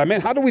work through that. Amen.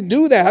 How do we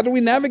do that? How do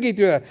we navigate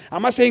through that?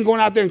 I'm not saying going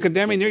out there and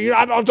condemning.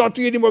 I don't talk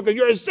to you anymore because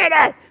you're a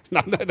sinner.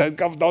 No,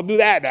 don't do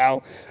that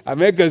now.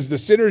 Amen. Because the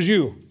sinner is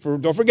you.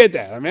 Don't forget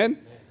that. Amen.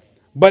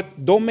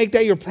 But don't make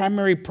that your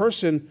primary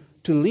person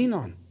to lean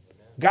on.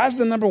 God's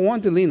the number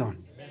one to lean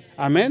on.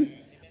 Amen.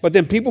 But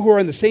then people who are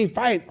in the same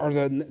fight are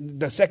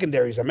the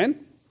secondaries.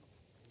 Amen.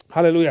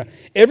 Hallelujah.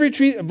 Every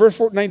tree, verse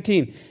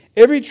 19.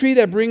 Every tree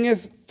that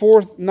bringeth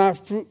forth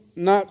not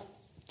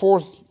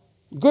forth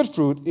good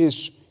fruit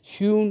is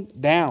hewn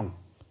down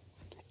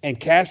and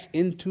cast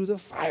into the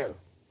fire.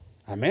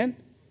 Amen.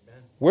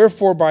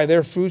 Wherefore by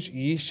their fruits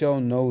ye shall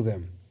know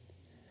them.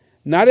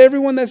 Not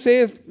everyone that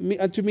saith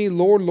unto me,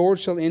 Lord, Lord,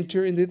 shall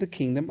enter into the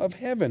kingdom of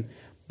heaven,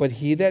 but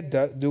he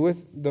that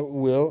doeth the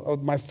will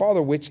of my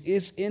Father which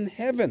is in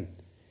heaven.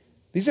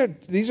 These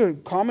are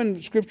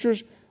common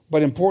scriptures,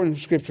 but important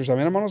scriptures.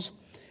 Amen, hermanos.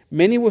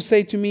 Many will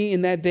say to me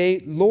in that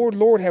day, Lord,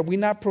 Lord, have we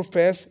not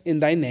professed in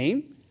thy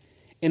name?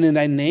 And in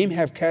thy name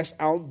have cast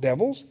out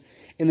devils?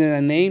 And in thy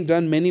name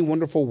done many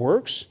wonderful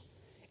works?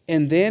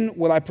 And then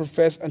will I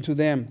profess unto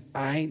them,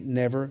 I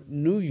never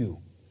knew you.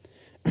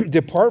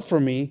 Depart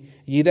from me,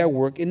 ye that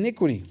work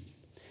iniquity.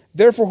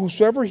 Therefore,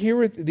 whosoever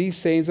heareth these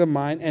sayings of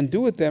mine and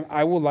doeth them,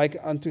 I will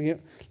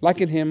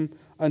liken him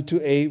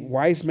unto a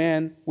wise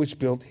man which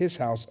built his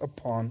house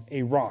upon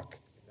a rock.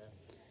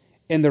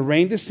 And the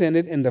rain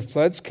descended, and the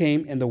floods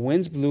came, and the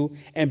winds blew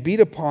and beat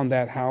upon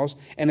that house,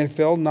 and it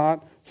fell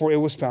not, for it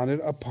was founded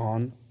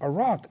upon a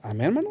rock.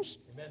 Amén, hermanos.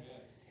 Amen.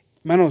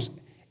 Hermanos,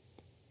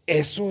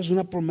 eso es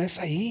una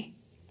promesa ahí.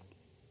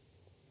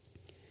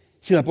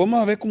 Si la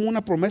podemos ver como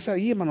una promesa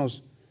ahí,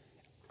 hermanos,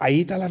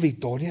 ahí está la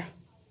victoria.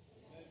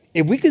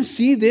 If we can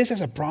see this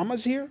as a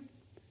promise here,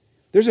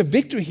 there's a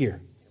victory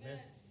here.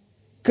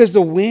 Because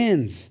the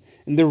winds,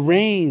 and the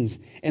rains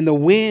and the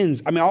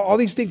winds. I mean, all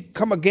these things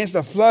come against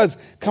the floods,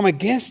 come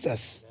against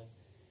us.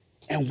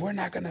 And we're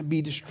not going to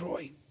be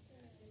destroyed.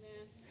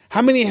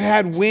 How many have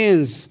had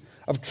winds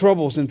of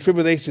troubles and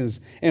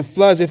tribulations and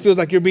floods? It feels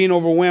like you're being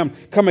overwhelmed.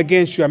 Come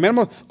against you. Amén,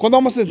 hermanos. ¿Cuándo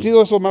hemos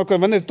sentido eso, hermanos? Que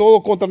viene todo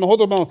contra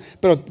nosotros, hermanos.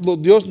 Pero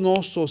Dios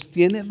nos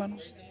sostiene,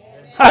 hermanos.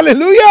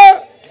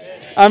 Aleluya.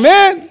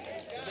 Amén.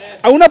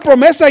 Hay una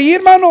promesa ahí,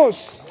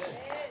 hermanos.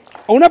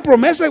 Hay una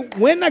promesa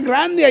buena,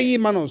 grande ahí,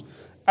 hermanos.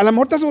 A lo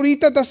mejor estás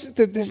ahorita,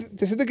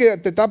 te sientes que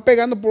te está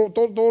pegando por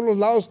todos los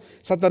lados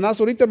Satanás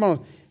ahorita,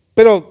 hermanos.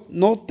 Pero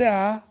no te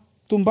ha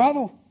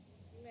tumbado.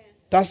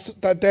 Te has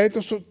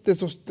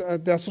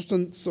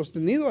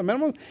sostenido,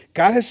 hermanos.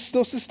 God has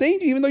still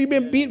sustained you, even though you've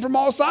been beaten from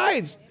all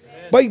sides.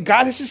 Amen. But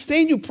God has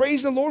sustained you.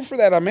 Praise the Lord for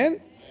that. Amen.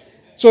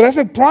 So that's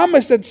a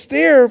promise that's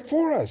there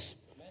for us.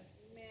 Amen.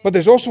 But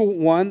there's also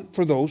one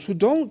for those who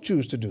don't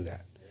choose to do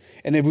that.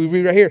 And if we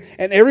read right here,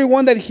 and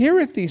everyone that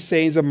heareth these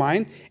sayings of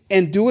mine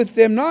and doeth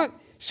them not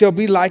shall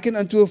be likened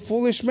unto a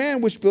foolish man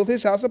which built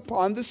his house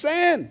upon the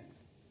sand.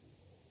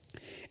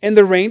 And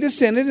the rain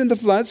descended, and the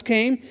floods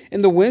came,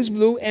 and the winds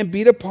blew and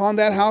beat upon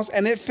that house,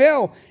 and it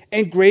fell,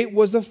 and great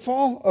was the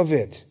fall of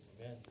it.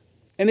 Amen.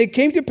 And it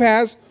came to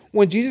pass,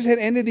 when Jesus had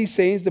ended these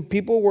sayings, the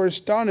people were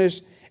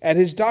astonished at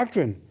his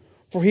doctrine,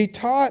 for he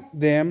taught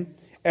them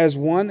as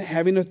one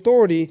having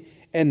authority,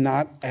 and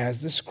not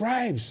as the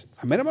scribes.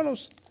 Amén,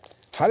 hermanos.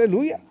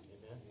 Aleluya.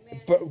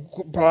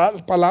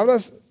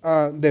 Palabras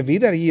de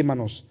vida ahí,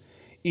 hermanos.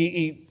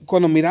 Y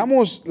cuando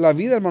miramos la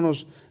vida,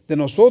 hermanos, de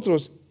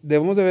nosotros,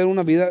 debemos de ver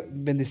una vida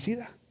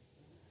bendecida.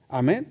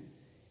 Amén.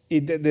 Y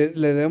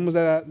debemos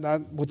de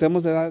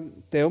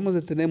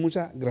tener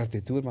mucha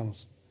gratitud,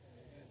 hermanos.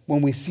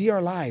 When we see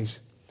our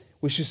lives,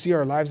 we should see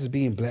our lives as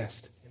being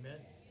blessed. Amen.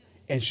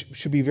 And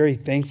should be very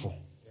thankful.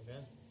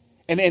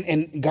 Amen.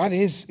 And God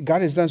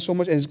has done so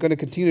much and is going to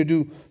continue to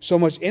do so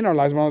much in our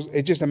lives, hermanos.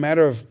 It's just a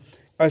matter of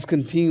us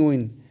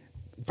continuing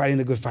fighting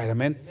the good fight.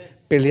 Amen. Amen.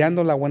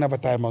 Peleando la buena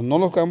batalla, hermanos. No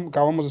lo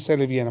acabamos de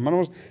hacerle bien,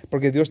 hermanos,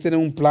 porque Dios tiene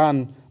un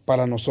plan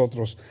para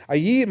nosotros.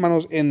 Allí,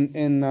 hermanos,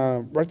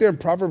 right there in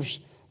Proverbs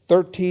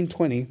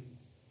 13:20,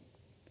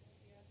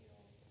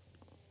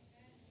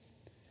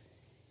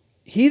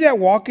 he that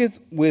walketh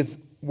with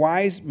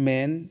wise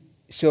men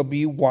shall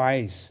be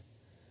wise,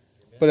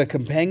 but a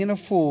companion of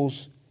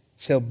fools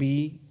shall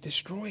be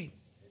destroyed.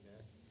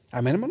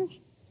 Amén, hermanos.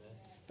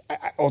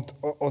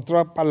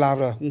 Otra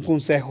palabra, un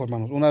consejo,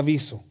 hermanos, un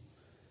aviso.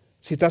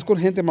 Si estás con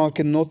gente, hermanos,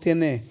 que no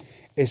tiene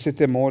ese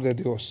temor de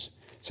Dios,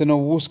 se no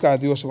busca a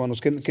Dios, hermanos,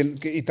 que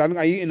están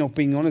ahí en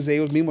opiniones de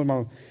ellos mismos,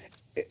 hermanos,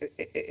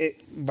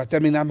 va a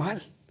terminar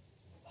mal.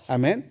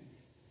 Amén.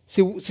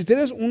 Si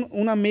tienes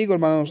un amigo,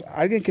 hermanos,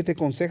 alguien que te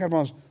aconseja,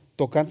 hermanos,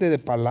 tocante de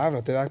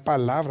palabra, te da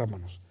palabra,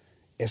 hermanos,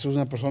 eso es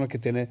una persona que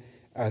tiene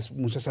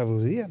mucha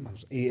sabiduría,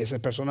 hermanos, y esa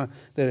persona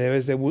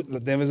debes de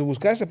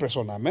buscar a esa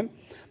persona. Amén.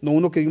 No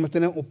uno que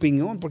tiene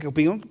opinión, porque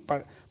opinión,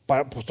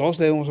 pues todos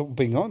tenemos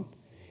opinión.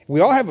 We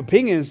all have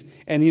opinions,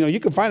 and you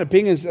can find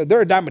opinions,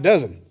 they're a dime a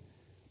dozen.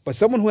 But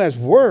someone who has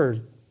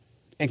word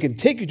and can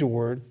take you to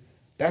word,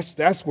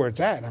 that's where it's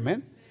at.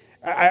 Amen.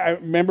 I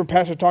remember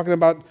Pastor talking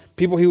about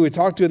people he would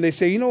talk to, and they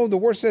say, the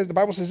word says, the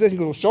Bible says this. He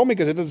goes, show me,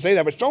 because it doesn't say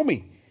that, but show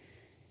me.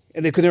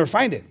 And they could never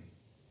find it.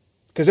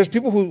 Because there's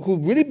people who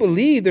really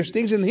believe there's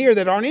things in here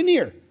that aren't in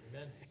here.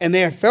 Amen. And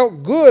they have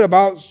felt good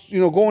about,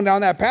 going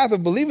down that path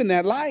of believing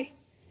that lie.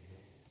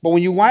 But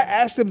when you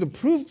ask them to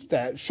prove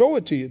that, show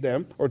it to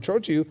them, or show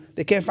it to you,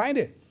 they can't find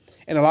it.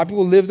 And a lot of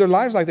people live their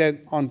lives like that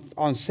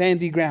on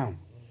sandy ground.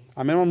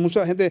 Amén.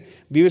 Mucha gente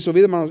vive su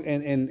vida, hermanos,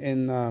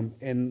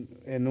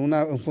 en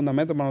un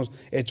fundamento, hermanos,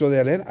 hecho de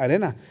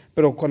arena.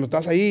 Pero cuando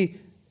estás ahí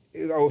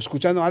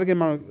escuchando a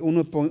alguien, hermano,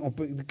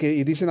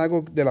 que dicen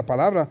algo de la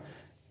palabra,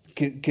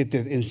 que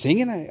te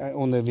enseñen a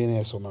dónde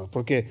viene eso, hermanos.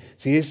 Porque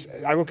si es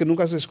algo que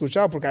nunca has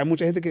escuchado, porque hay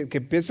mucha gente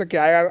que piensa que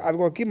hay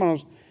algo aquí,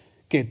 hermanos,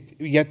 que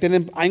ya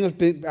tienen años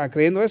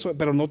creyendo eso,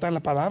 pero no está en la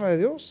palabra de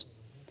Dios.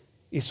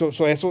 Y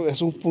eso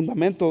es un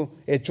fundamento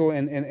hecho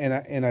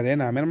en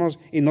arena. Amén, hermanos.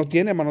 Y no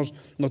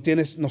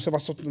se va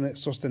a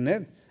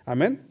sostener.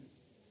 Amén.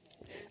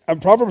 In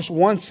Proverbs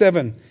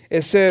 1:7,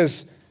 it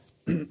says,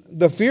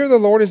 the fear of the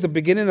Lord is the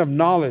beginning of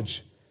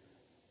knowledge,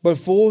 but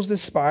fools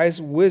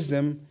despise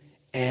wisdom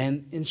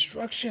and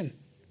instruction.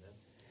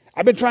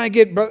 I've been trying to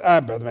get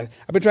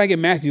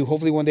Matthew,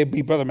 hopefully one day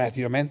be Brother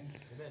Matthew, amen,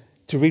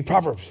 to read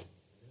Proverbs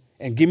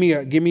and give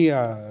me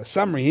a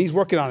summary. He's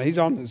working on it. He's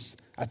on his,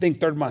 I think,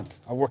 third month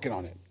of working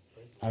on it.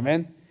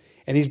 Amen.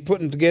 And he's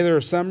putting together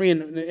a summary,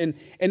 and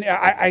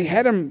I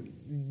had him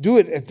do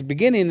it at the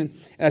beginning, and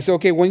I said,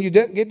 okay, when you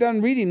get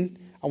done reading,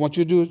 I want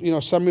you to do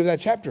a summary of that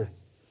chapter.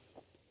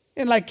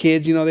 And like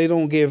kids, they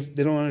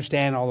don't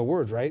understand all the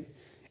words, right?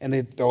 And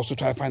they also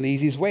try to find the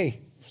easiest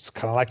way. It's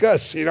kind of like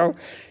us,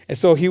 And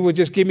so he would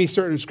just give me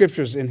certain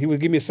scriptures, and he would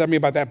give me a summary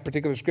about that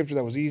particular scripture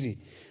that was easy.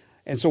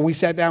 And so we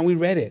sat down, we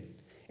read it.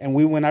 And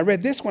when I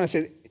read this one, I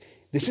said,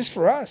 this is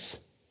for us.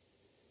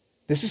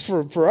 This is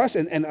for us.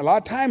 And a lot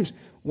of times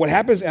what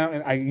happens,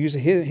 and I use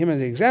him as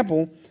an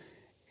example,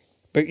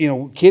 but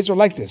kids are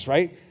like this,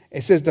 right?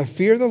 It says, the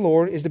fear of the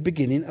Lord is the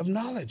beginning of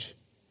knowledge.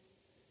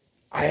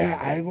 Hay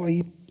algo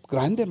ahí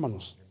grande,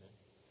 hermanos.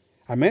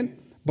 Amen.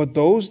 But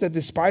those that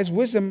despise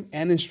wisdom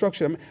and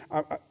instruction,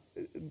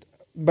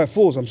 but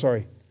fools,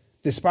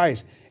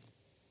 despise.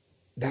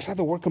 That's how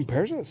the word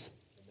compares us.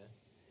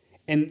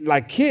 And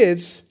like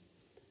kids,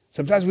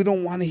 sometimes we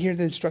don't want to hear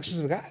the instructions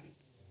of God.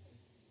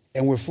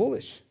 And we're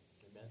foolish.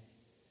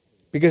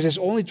 Because it's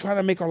only trying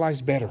to make our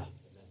lives better.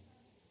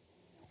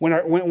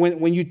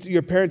 When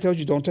your parent tells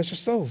you don't touch the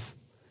stove,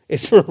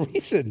 it's for a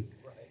reason.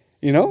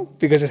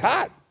 Because it's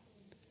hot.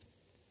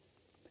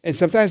 And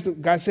sometimes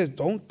God says,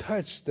 don't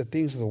touch the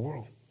things of the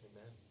world.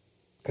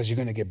 Because you're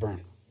going to get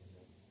burned.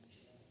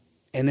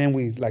 And then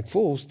we, like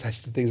fools,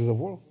 touch the things of the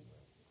world.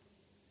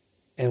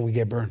 And we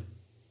get burned.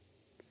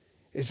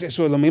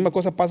 Eso, la misma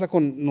cosa pasa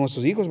con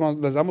nuestros hijos.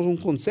 Les damos un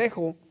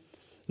consejo.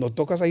 No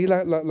tocas ahí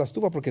la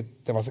estufa porque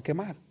te vas a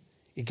quemar.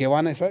 ¿Y qué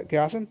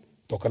hacen?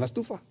 Tocan la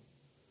estufa.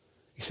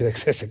 Y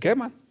se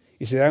queman.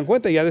 Y se dan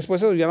cuenta. Y ya después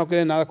ya no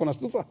quieren nada con la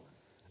estufa.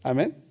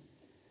 Amén.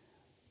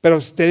 Pero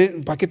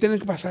 ¿para qué tienen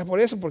que pasar por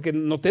eso? Porque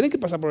no tienen que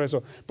pasar por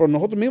eso. Pero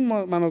nosotros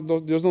mismos,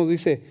 hermanos, Dios nos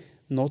dice,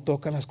 no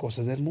tocan las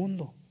cosas del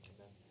mundo.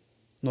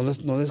 No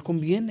les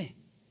conviene.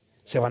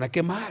 Se van a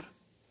quemar.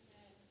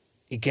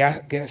 ¿Y qué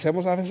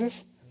hacemos a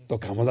veces?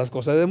 Tocamos las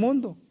cosas del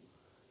mundo.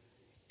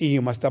 Y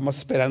más estamos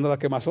esperando la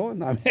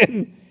quemazón.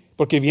 Amén.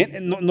 Porque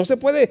no se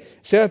puede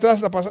ser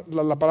atrás la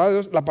palabra de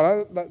Dios. La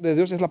palabra de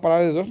Dios es la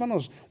palabra de Dios,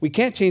 hermanos. We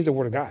can't change the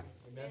word of God.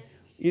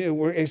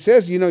 It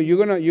says, you're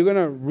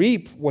gonna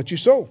reap what you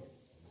sow.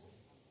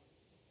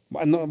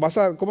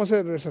 ¿Cómo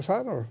se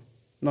rechazar?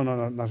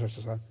 No es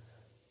rechazar.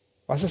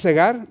 ¿Vas a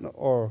cegar?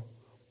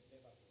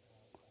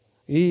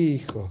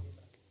 Hijo.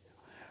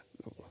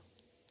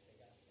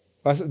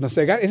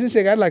 Cegar? ¿Es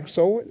cegar like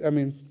sow?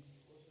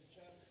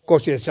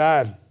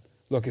 Cosechar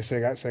lo que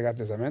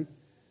segaste, amén.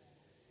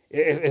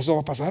 Eso va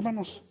a pasar,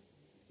 hermanos.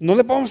 No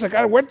le podemos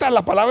sacar vuelta a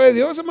la palabra de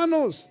Dios,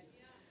 hermanos.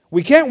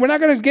 We're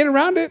not going to get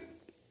around it.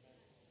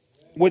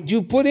 What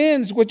you put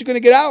in is what you're going to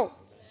get out.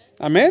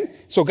 Amen.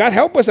 So God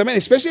help us, amen.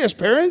 Especially as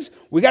parents,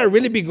 we got to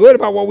really be good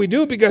about what we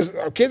do because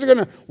our kids we're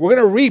going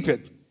to reap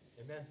it.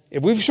 Amen.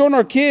 If we've shown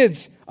our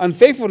kids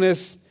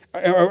unfaithfulness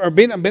or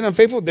being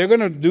unfaithful, they're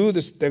going to do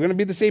this. They're going to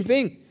be the same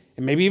thing,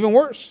 and maybe even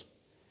worse.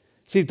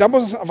 Si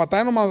estamos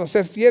batallando a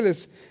ser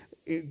fieles,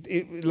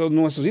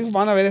 nuestros hijos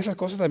van a ver esas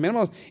cosas también,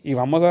 hermanos, y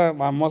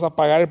vamos a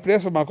pagar el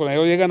precio, hermanos, cuando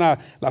ellos llegan a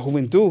la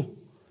juventud.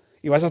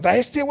 Y vas a estar,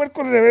 este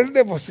huerco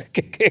rebelde, pues,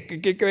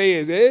 ¿qué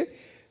crees,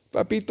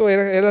 Papito,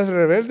 eras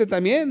rebelde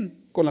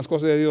también con las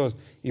cosas de Dios.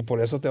 Y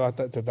por eso te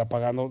está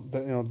pasando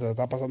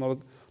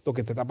lo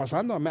que te está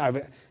pasando.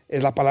 Amén.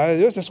 Es la palabra de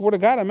Dios. That's the word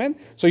of God. Amen.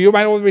 So you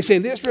might always be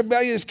saying, this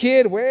rebellious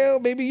kid, well,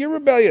 maybe you're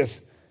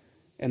rebellious.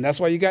 And that's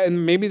why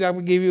and maybe that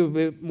would give you a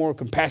bit more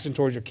compassion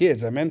towards your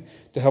kids. Amen.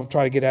 To help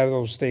try to get out of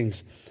those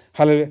things.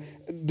 Hallelujah.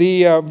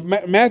 The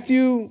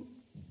Matthew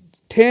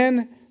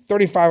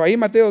 10:35. Ahí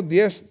Mateo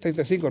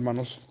 10:35,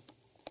 hermanos.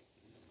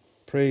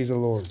 Praise the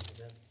Lord.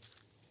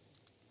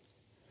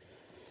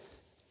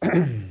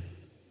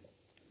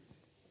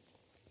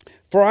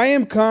 For I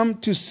am come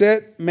to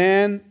set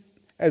man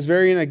as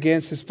varying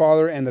against his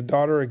father, and the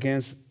daughter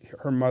against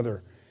her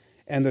mother,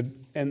 and the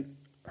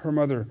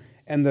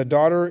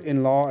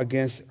daughter-in-law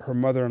against her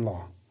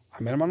mother-in-law.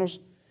 Amén,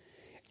 hermanos.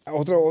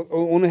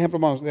 Un ejemplo,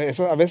 hermanos.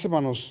 A veces,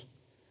 hermanos,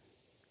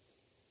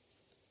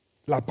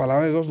 la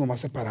palabra de Dios nos va a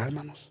separar,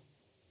 hermanos.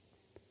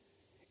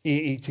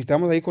 Y si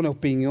estamos ahí con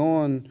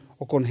opinión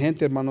o con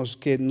gente, hermanos,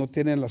 que no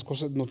tienen las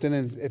cosas, no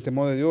tienen el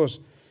temor de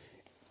Dios,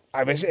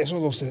 a veces eso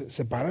nos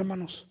separa,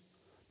 hermanos.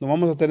 No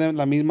vamos a tener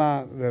la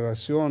misma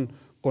relación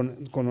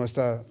con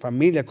nuestra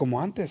familia como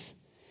antes.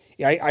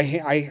 Y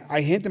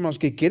hay gente, hermanos,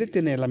 que quiere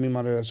tener la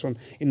misma relación.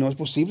 Y no es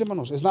posible,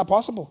 hermanos. It's not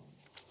possible.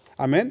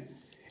 Amen.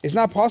 It's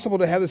not possible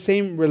to have the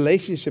same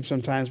relationship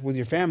sometimes with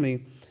your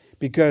family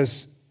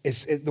because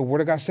the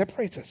Word of God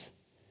separates us.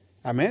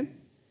 Amen.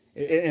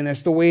 And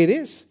that's the way it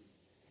is.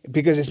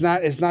 Because it's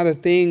not a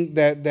thing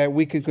that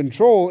we can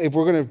control if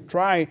we're going to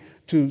try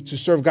to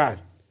serve God.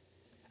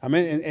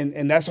 Amen.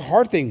 And that's a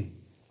hard thing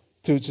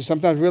to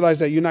sometimes realize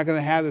that you're not going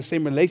to have the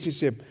same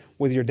relationship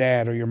with your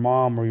dad or your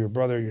mom or your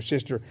brother or your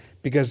sister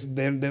because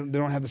they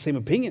don't have the same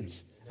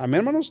opinions.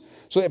 Amén, hermanos.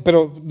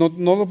 Pero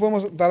no lo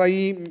podemos dar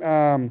ahí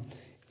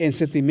en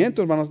sentimientos,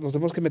 hermanos. Nos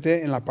tenemos que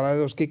meter en la palabra de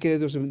Dios. ¿Qué quiere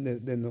Dios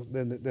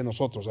de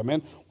nosotros?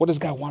 Amén. What does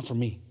God want from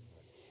me?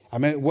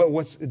 Amen.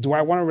 Do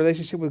I want a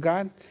relationship with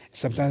God?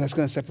 Sometimes that's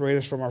going to separate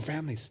us from our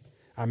families.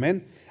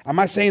 Amen. I'm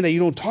not saying that you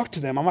don't talk to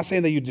them. I'm not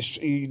saying that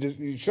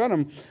you shun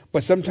them.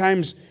 But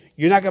sometimes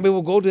you're not going to be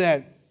able to go to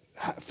that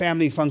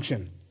family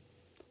function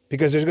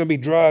because there's going to be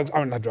drugs.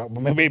 Or not drugs,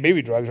 but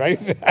maybe drugs, right?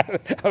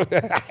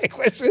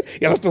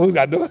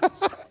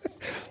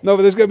 No,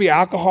 but there's going to be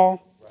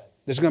alcohol.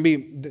 There's going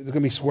to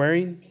be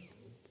swearing.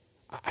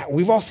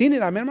 We've all seen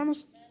it, amen,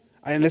 hermanos.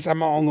 Unless I'm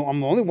the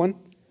only one.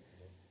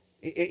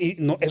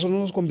 Eso no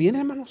nos conviene,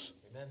 hermanos.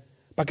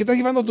 ¿Para qué estás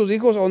llevando a tus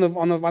hijos o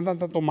nos van a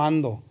estar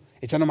tomando,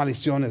 echando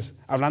maldiciones,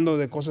 hablando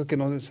de cosas que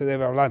no se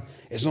debe hablar?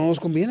 Eso no nos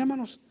conviene,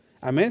 hermanos.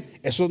 Amén.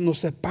 Eso nos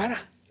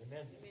separa.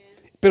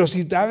 Pero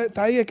si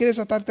todavía quieres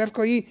estar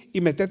terco ahí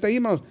y meterte ahí,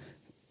 hermanos,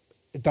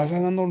 estás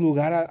dando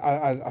lugar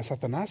a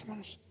Satanás,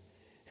 hermanos,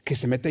 que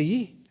se mete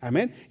allí.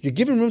 Amen. You're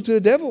giving room to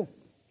the devil.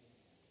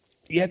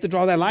 You have to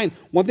draw that line.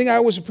 One thing I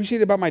always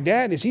appreciated about my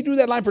dad is he drew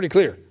that line pretty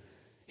clear.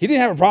 He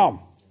didn't have a problem.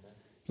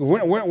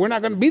 We're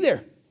not going to be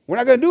there. We're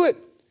not going to do it.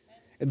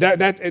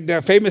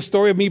 That famous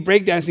story of me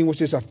breakdancing,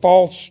 which is a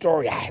false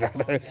story.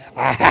 I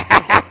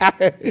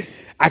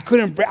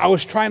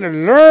was trying to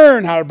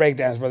learn how to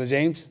breakdance, Brother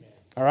James.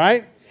 All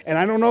right? And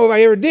I don't know if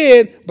I ever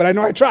did, but I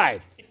know I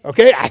tried.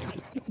 Okay?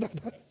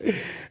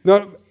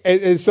 No,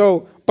 and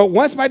so, but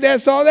once my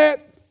dad saw that,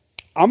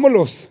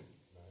 vámonos.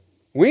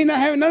 We ain't not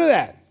having none of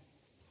that.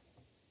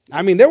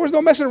 I mean, there was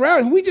no messing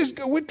around. We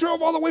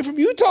drove all the way from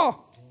Utah.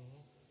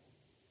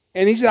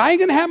 And he said, I ain't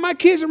going to have my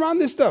kids around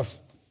this stuff.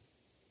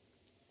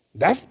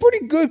 That's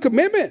pretty good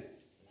commitment.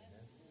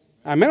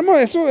 Amén, hermano,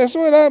 eso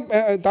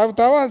era,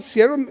 estaba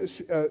serio,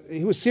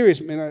 he was serious,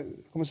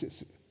 ¿cómo se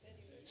dice?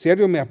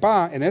 Serio mi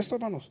papá en esto,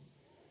 hermanos.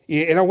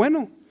 Y era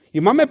bueno.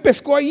 Y mamá me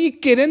pescó allí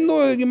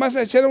queriendo y más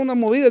echar una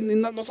movida,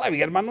 no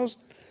sabía, hermanos,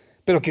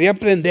 pero quería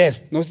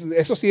aprender. No,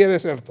 eso sí era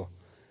cierto.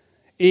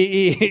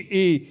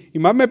 Y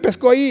mamá me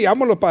pescó ahí,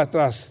 vámonos para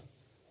atrás.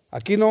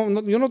 Aquí yo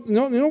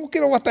no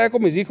quiero batallar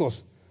con mis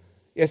hijos.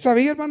 Y él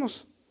sabía,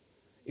 hermanos.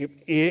 Y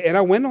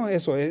era bueno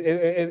eso,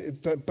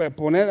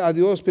 poner a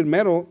Dios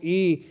primero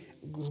y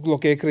lo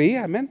que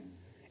creía, amén.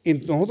 Y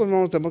nosotros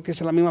no tenemos que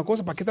hacer la misma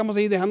cosa. ¿Para qué estamos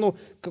ahí dejando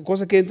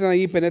cosas que entran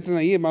ahí, penetren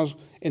ahí, hermanos,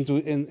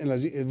 en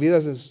las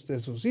vidas de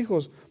sus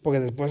hijos?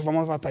 Porque después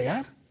vamos a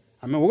batallar.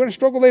 Amen. We're going to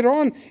struggle later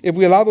on if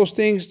we allow those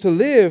things to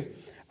live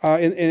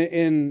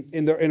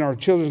in our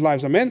children's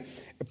lives. Amen.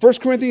 1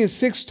 Corinthians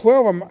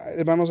 6:12,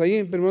 hermanos, ahí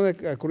en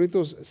 1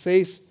 Corintios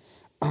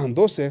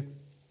 6:12.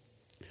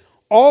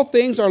 All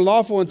things are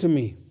lawful unto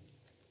me,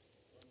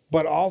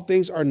 but all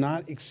things are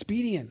not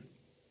expedient.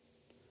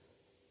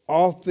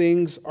 All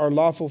things are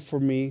lawful for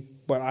me,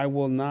 but I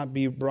will not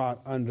be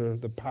brought under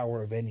the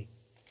power of any.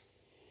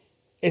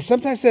 It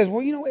sometimes says,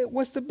 well,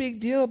 what's the big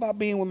deal about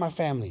being with my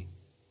family?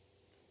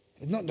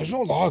 There's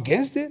no law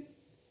against it.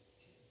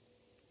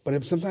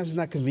 But sometimes it's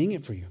not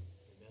convenient for you.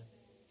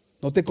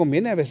 No te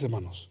conviene a veces,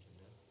 hermanos.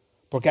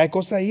 Porque hay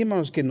cosas ahí,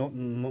 hermanos, que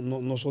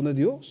no son de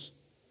Dios.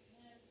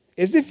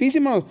 Es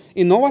difícil, hermanos,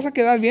 y no vas a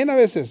quedar bien a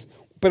veces.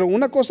 Pero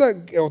una cosa,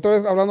 otra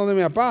vez hablando de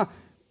mi papá,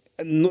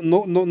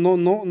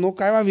 no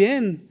caía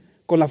bien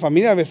con la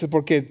familia a veces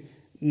porque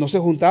no se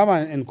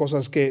juntaban en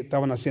cosas que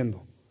estaban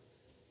haciendo.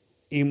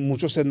 Y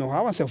muchos se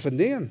enojaban, se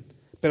ofendían.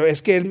 Pero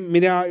es que él,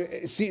 mira,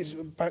 sí,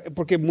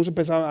 porque muchos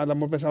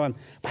pensaban,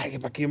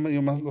 ¿para qué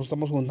lo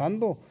estamos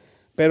juntando?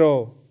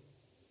 Pero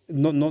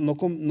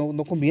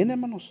no conviene,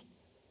 hermanos.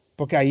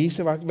 Porque ahí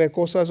se van a ver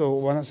cosas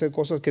o van a hacer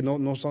cosas que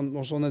no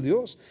son de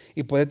Dios.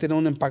 Y puede tener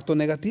un impacto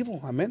negativo.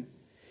 Amén.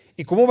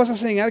 ¿Y cómo vas a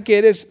enseñar que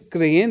eres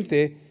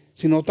creyente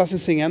si no estás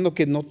enseñando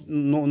que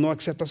no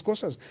aceptas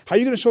cosas? How are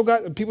you going to show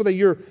God, people that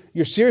you're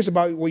serious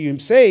about what you're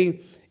saying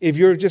if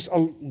you're just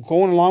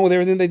going along with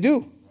everything they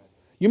do?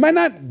 You might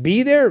not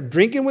be there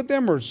drinking with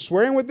them or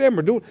swearing with them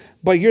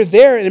but you're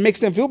there and it makes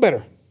them feel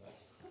better.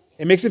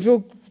 It makes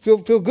them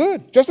feel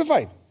good,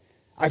 justified.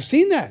 I've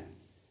seen that.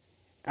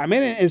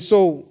 Amen. And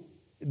so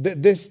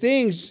these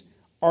things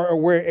are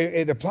where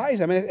it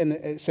applies.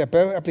 Amen. Se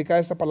puede aplicar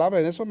esta palabra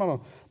en eso,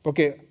 hermano,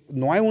 porque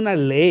no hay una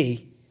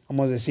ley,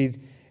 vamos a decir,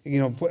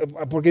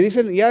 porque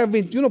dicen ya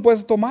 21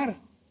 puedes tomar,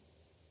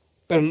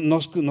 pero no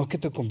es que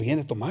te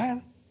conviene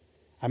tomar.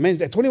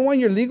 Amen. At 21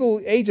 you're legal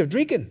age of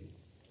drinking.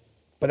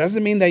 But that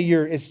doesn't mean that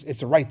it's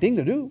the right thing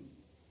to do.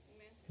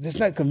 It's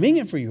not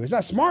convenient for you. It's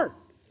not smart.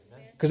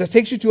 Because that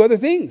takes you to other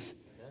things.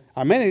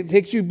 Amen. It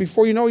takes you,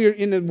 before you know, you're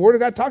in the Word of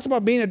God talks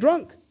about being a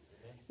drunk.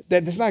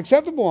 That's not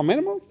acceptable. Amen,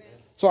 hermano.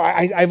 So,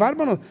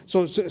 hermano.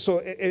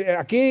 So,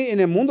 aquí en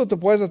el mundo te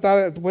puedes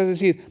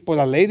decir, pues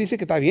la ley dice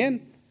que está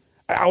bien.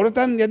 Ahora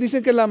ya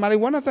dicen que la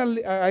marihuana está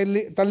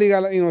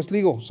legal, it's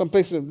legal. Some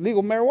places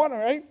legal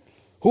marijuana, right?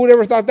 Who would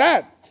ever thought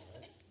that?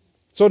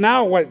 So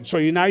now what? So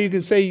now you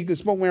can say you can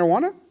smoke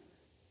marijuana?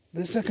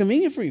 It's not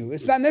convenient for you.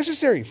 It's not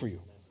necessary for you.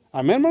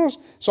 Amén, hermanos.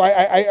 So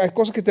hay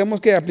cosas que tenemos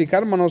que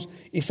aplicar, hermanos,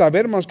 y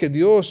saber, hermanos, que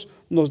Dios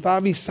nos está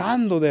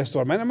avisando de esto.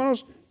 Amén,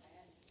 hermanos.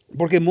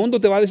 Porque el mundo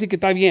te va a decir que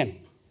está bien.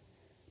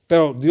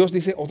 Pero Dios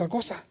dice otra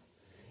cosa.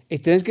 Y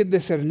tienes que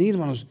discernir,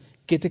 hermanos,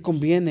 qué te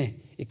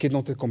conviene y qué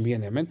no te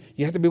conviene. Amen.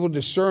 You have to be able to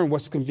discern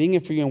what's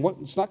convenient for you and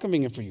what's not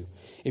convenient for you.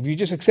 If you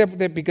just accept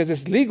that because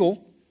it's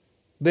legal,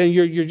 then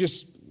you're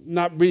just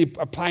not really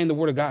applying the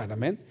Word of God.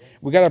 Amen.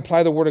 We got to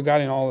apply the Word of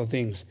God in all the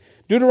things.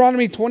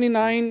 Deuteronomy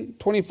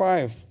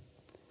 29:25.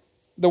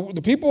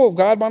 The people of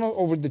God,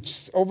 over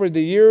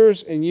the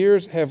years and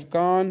years, have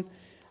gone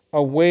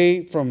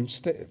away from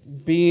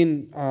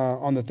being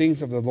on the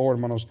things of the Lord,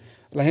 hermanos.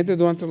 La gente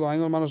durante los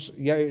años, hermanos,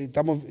 ya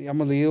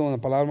hemos leído en la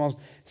palabra, hermanos,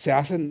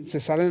 se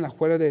salen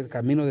afuera del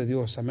camino de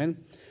Dios,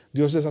 amén.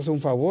 Dios les hace un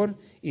favor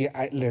y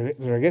le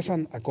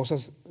regresan a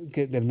cosas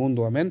del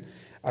mundo, amén.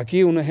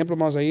 Aquí un ejemplo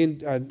más ahí en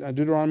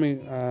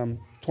Deuteronomy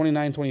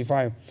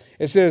 29:25.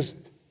 It says,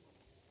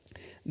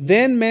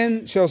 then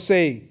men shall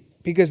say,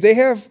 because they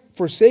have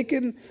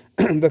forsaken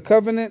the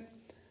covenant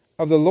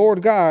of the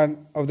Lord God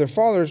of their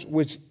fathers,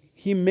 which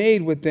he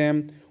made with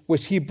them,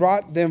 which he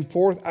brought them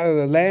forth out of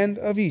the land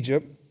of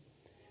Egypt.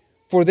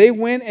 For they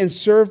went and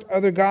served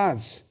other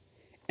gods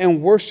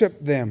and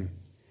worshipped them,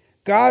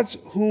 gods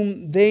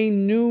whom they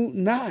knew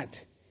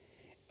not,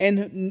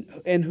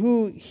 and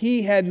who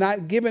he had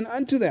not given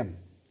unto them.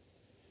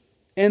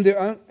 And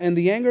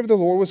the anger of the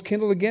Lord was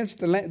kindled against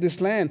this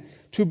land,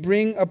 to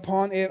bring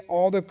upon it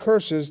all the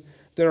curses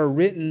that are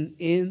written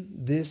in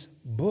this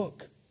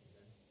book.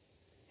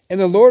 And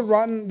the Lord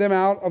rotten them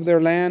out of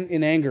their land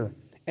in anger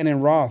and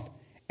in wrath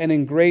and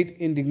in great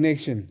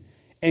indignation,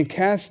 and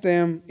cast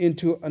them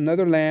into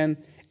another land,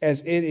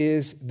 as it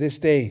is this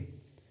day.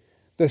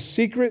 The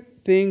secret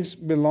things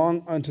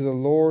belong unto the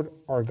Lord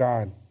our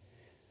God,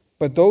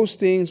 but those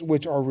things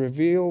which are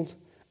revealed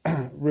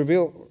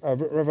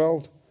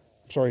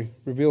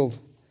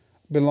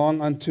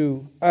belong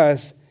unto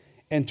us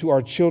and to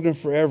our children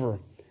forever,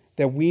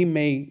 that we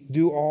may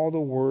do all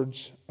the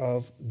words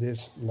of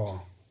this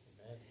law.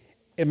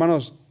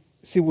 Hermanos,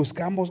 si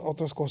buscamos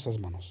otras cosas,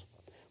 hermanos,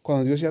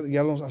 cuando Dios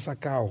ya nos ha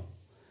sacado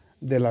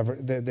de la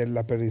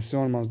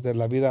perdición, hermanos, de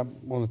la vida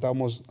donde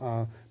estábamos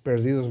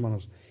perdidos,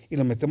 hermanos, y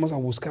nos metemos a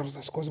buscar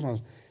otras cosas,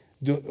 hermanos,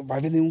 Dios, va a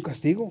venir un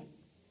castigo.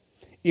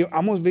 Y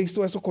hemos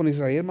visto eso con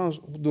Israel,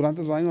 hermanos,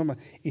 durante los años,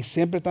 hermanos, y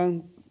siempre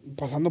están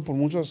pasando por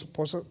muchas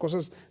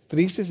cosas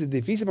tristes y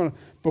difíciles, hermanos,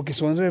 porque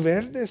son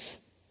rebeldes.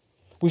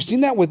 We've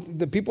seen that with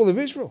the people of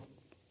Israel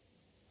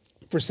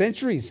for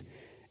centuries.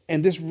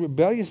 And this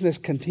rebelliousness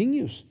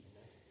continues.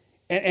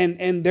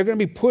 And they're going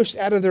to be pushed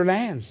out of their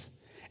lands.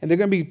 And they're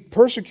going to be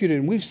persecuted.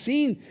 And we've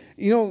seen,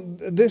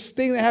 this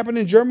thing that happened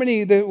in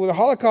Germany with the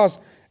Holocaust,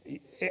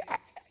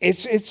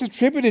 it's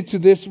attributed to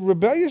this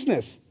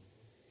rebelliousness.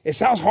 It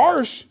sounds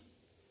harsh,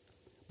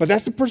 but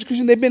that's the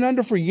persecution they've been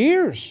under for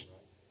years.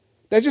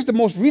 That's just the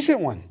most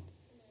recent one.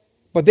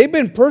 But they've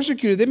been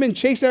persecuted. They've been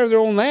chased out of their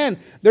own land.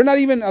 They're not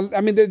even,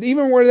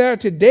 even where they are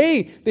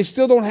today, they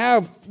still don't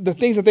have the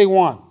things that they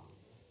want.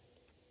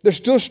 They're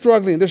still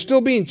struggling. They're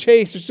still being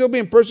chased. They're still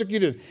being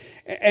persecuted.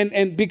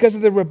 And because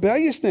of the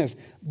rebelliousness.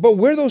 But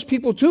we're those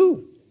people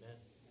too.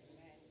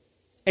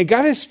 And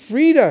God has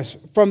freed us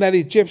from that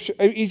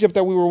Egypt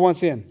that we were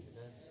once in.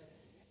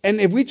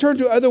 And if we turn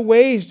to other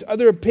ways,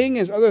 other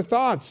opinions, other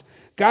thoughts,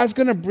 God's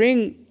going to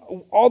bring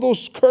all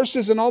those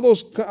curses and all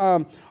those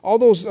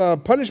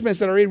punishments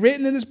that are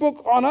written in this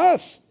book on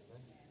us.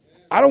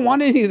 I don't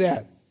want any of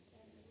that.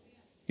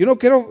 Yo no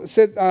quiero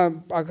ser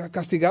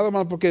castigado,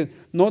 hermano, porque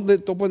no le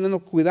estoy poniendo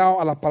cuidado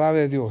a la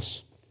palabra de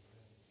Dios.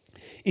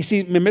 Y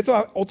si me meto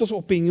a otras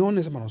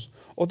opiniones, hermanos,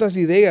 otras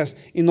ideas,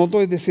 y no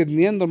estoy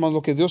discerniendo, hermanos,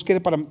 lo que Dios quiere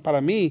para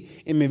mí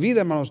en mi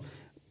vida, hermanos,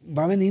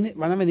 van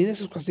a venir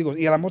esos castigos.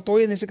 Y a lo mejor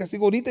estoy en ese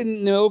castigo ahorita y ni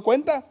me doy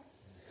cuenta.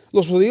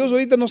 Los judíos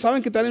ahorita no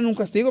saben que están en un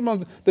castigo,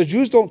 hermanos. The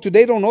Jews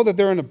today don't know that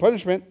they're in a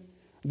punishment.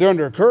 They're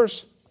under a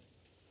curse.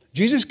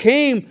 Jesus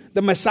came,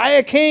 the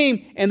Messiah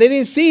came, and they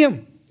didn't see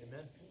him.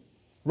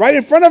 Right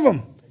in front of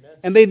them. Amen.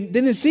 And they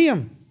didn't see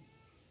him.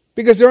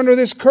 Because they're under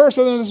this curse,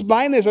 under this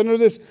blindness, under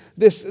this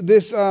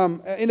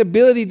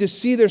inability to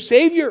see their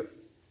Savior.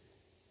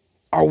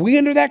 Are we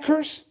under that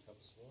curse?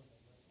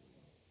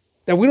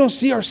 That we don't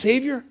see our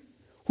Savior?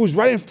 Who's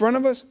right in front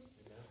of us?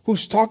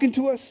 Who's talking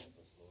to us?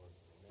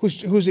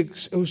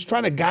 Who's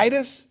trying to guide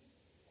us?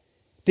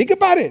 Think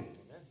about it.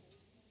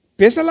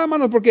 Piénsala,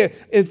 hermanos, porque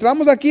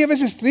entramos aquí a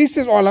veces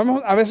tristes, o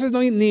a veces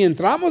ni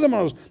entramos,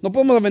 hermanos. No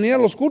podemos venir a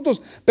los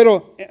cultos,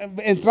 pero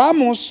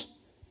entramos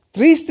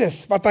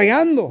tristes,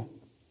 batallando,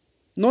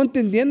 no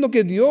entendiendo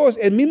que Dios,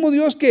 el mismo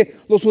Dios que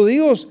los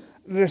judíos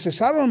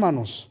rechazaron,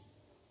 hermanos,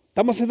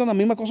 estamos haciendo la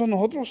misma cosa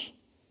nosotros.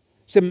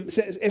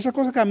 Esas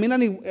cosas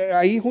caminan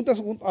ahí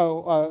juntas.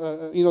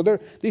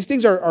 These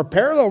things are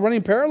parallel,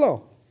 running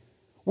parallel.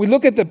 We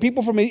look at the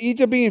people from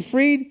Egypt being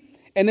freed,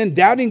 and then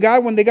doubting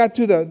God when they got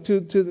to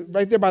the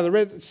right there by the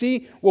Red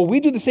Sea. Well,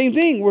 we do the same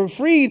thing. We're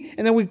freed,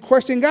 and then we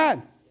question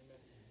God.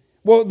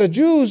 Well, the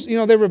Jews,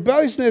 their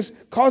rebelliousness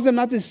caused them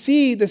not to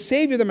see the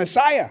Savior, the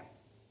Messiah.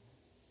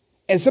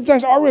 And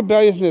sometimes our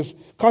rebelliousness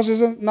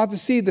causes us not to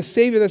see the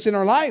Savior that's in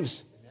our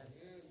lives.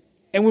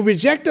 And we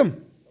reject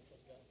him.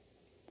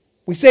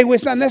 We say, well,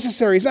 it's not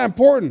necessary. It's not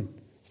important.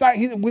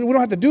 We don't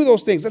have to do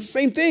those things. That's the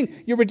same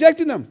thing. You're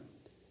rejecting him.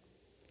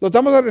 Lo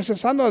estamos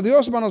rechazando a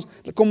Dios, hermanos,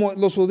 como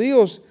los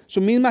judíos,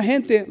 su misma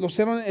gente, lo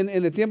hicieron en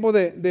el tiempo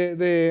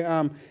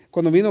de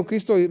cuando vino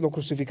Cristo y lo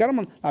crucificaron.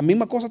 Hermano. La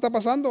misma cosa está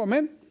pasando,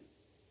 amén.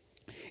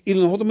 Y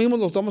nosotros mismos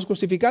lo estamos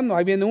crucificando.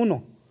 Ahí viene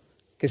uno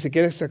que se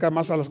quiere sacar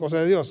más a las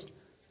cosas de Dios.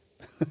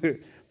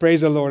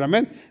 Praise the Lord,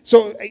 amén.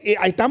 So,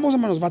 ahí estamos,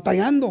 hermanos,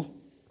 batallando.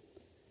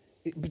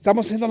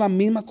 Estamos haciendo la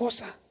misma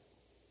cosa.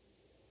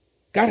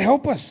 God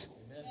help us.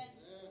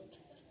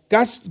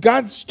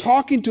 God's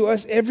talking to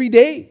us every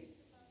day.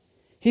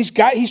 He's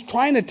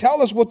trying to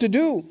tell us what to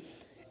do.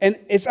 And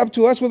it's up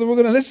to us whether we're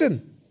going to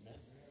listen.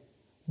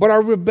 But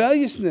our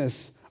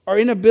rebelliousness, our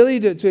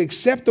inability to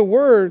accept the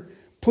word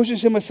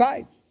pushes him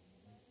aside.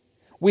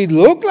 We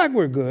look like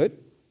we're good.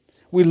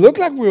 We look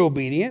like we're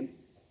obedient,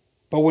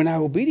 but we're not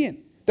obedient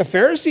The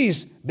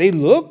Pharisees, they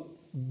looked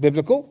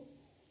biblical.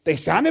 They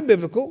sounded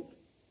biblical.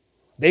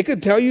 They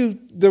could tell you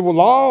the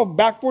law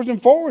backwards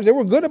and forwards. They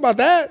were good about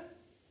that.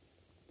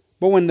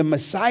 But when the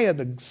Messiah,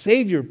 the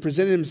Savior,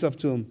 presented himself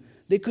to them,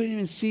 they couldn't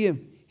even see him.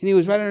 And he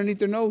was right underneath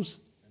their nose.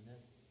 Amen.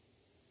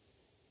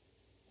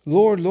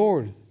 Lord,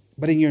 Lord,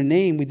 but in your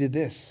name we did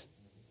this.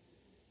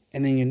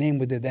 And in your name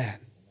we did that.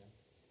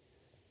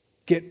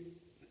 Get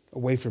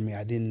away from me,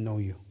 I didn't know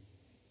you.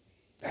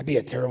 That'd be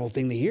a terrible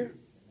thing to hear.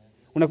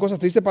 Una cosa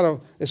triste para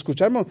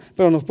escucharnos,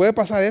 pero nos puede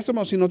pasar esto,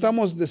 hermanos, si no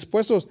estamos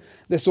dispuestos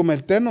de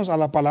someternos a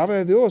la palabra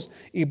de Dios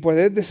y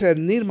poder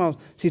discernir, hermanos,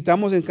 si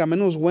estamos en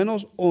caminos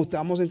buenos o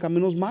estamos en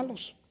caminos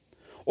malos.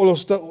 O lo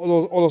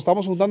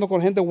estamos juntando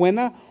con gente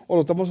buena o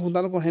lo estamos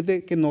juntando con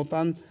gente que no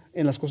están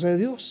en las cosas de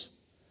Dios.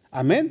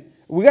 Amén.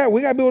 We got to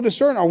be able to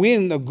discern, are we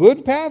in the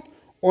good path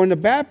or in the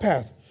bad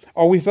path?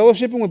 Are we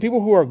fellowshipping with people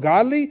who are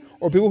godly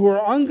or people who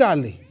are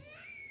ungodly?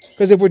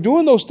 Because if we're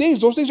doing those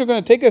things are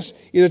going to take us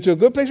either to a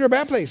good place or a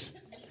bad place.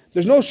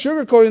 There's no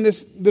sugarcoating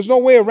this. There's no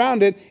way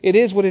around it. It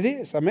is what it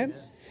is. Amen.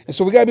 And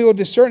so we got to be able to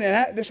discern.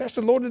 And this has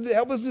the Lord to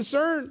help us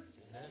discern.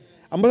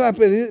 Vamos a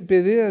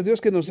pedir a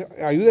Dios que nos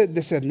ayude a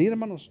discernir,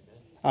 hermanos.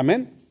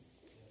 Amén.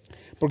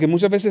 Porque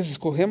muchas veces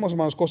escogemos,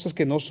 hermanos, cosas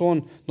que no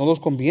nos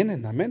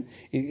convienen. Amén.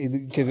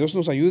 Y que Dios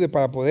nos ayude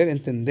para poder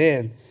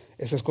entender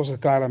esas cosas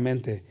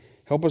claramente.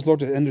 Help us, Lord,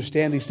 to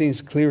understand these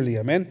things clearly.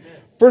 Amen.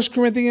 1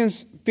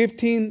 Corinthians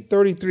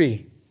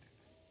 15:33.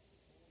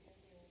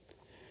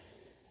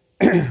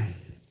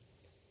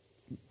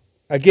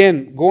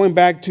 Again, going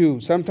back to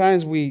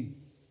sometimes we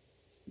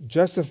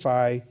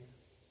justify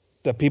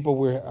the people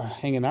we're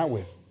hanging out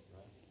with.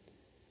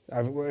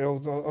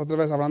 Otra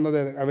vez hablando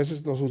de, a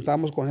veces nos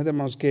juntamos con gente,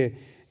 hermanos, que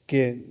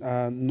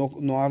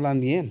no hablan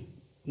bien.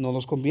 No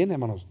nos conviene,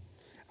 hermanos.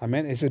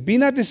 Amen. It says, be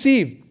not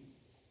deceived.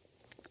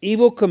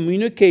 Evil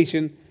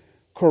communication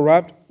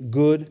corrupt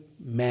good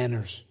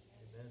manners.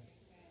 Amen.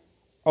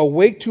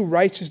 Awake to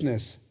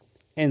righteousness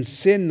and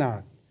sin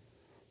not.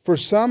 For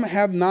some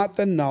have not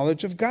the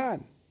knowledge of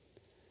God.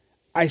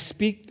 I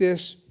speak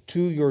this to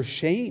your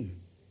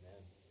shame. Amen.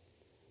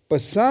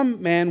 But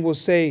some man will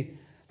say,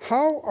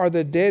 how are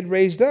the dead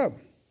raised up?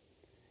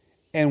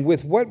 And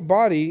with what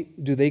body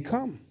do they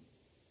come?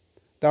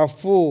 Thou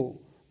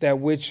fool, that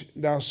which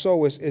thou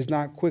sowest is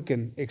not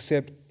quickened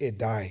except it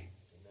die.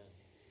 Amen.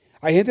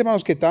 Hay gente,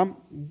 hermanos, que están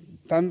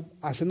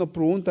haciendo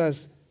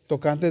preguntas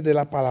tocantes de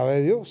la palabra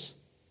de Dios.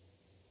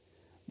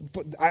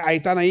 Ahí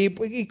están ahí,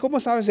 ¿y cómo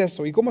sabes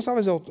esto? ¿Y cómo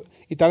sabes esto?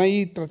 Y están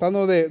ahí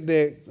tratando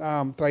de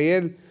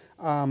traer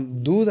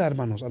duda,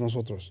 hermanos, a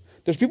nosotros.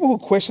 There's people who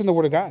question the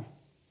Word of God.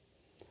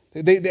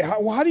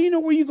 How do you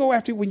know where you go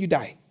after when you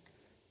die?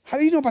 How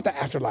do you know about the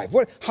afterlife?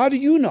 How do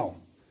you know?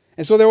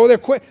 And so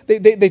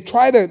they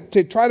try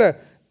to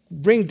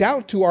bring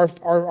doubt to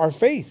our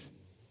faith.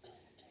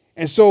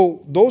 And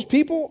so those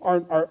people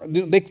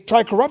they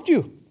try to corrupt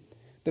you.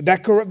 They're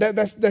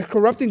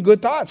corrupting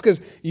good thoughts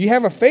because you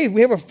have a faith.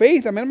 We have a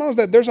faith, amen, hermanos,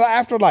 that there's an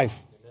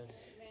afterlife.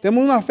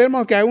 Tenemos una fe,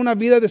 hermanos, que hay una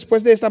vida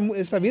después de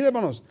esta vida,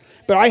 hermanos.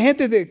 Pero hay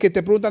gente que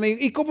te preguntan,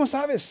 ¿y cómo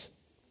sabes?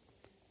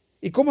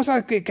 ¿Y cómo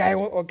sabes que hay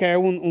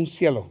un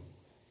cielo?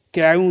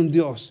 Que hay un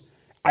Dios.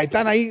 Ahí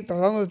están ahí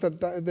tratando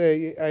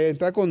de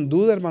entrar con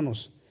duda,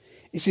 hermanos.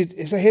 Y si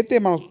esa gente,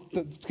 hermanos,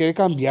 quiere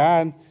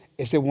cambiar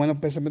ese buen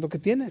pensamiento que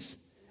tienes.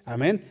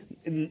 Amén.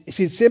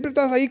 Si siempre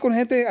estás ahí con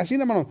gente así,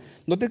 hermano,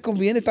 no te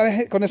conviene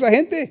estar con esa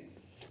gente.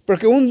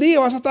 Porque un día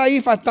vas a estar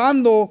ahí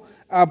faltando,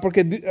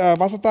 porque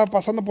vas a estar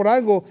pasando por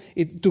algo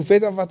y tu fe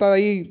va a estar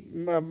ahí,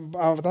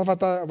 va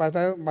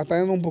a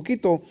estar un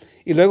poquito.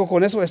 Y luego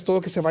con eso es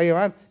todo que se va a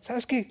llevar.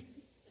 ¿Sabes qué?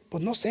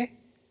 Pues no sé.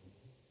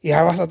 Y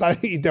ya vas a estar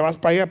y te vas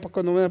para allá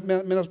cuando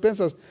menos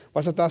piensas.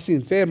 Vas a estar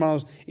sin fe,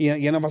 hermanos, y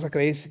ya no vas a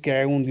creer que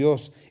hay un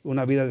Dios y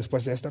una vida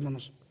después de esta,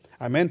 hermanos.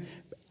 Amén.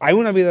 Hay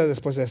una vida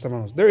después de esta,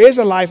 hermanos. There is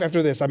a life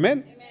after this.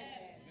 Amen.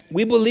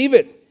 We believe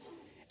it.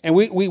 And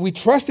we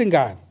trust in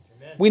God.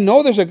 Amen. We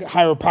know there's a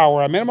higher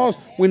power. Amen, hermanos.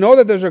 We know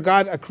that there's a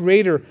God, a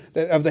creator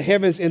of the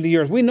heavens and the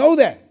earth. We know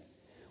that.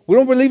 We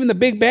don't believe in the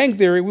Big Bang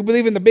theory. We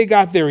believe in the Big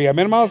God theory.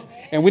 Amén, hermanos.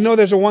 And we know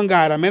there's a one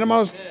God. Amén,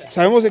 hermanos.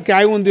 Sabemos que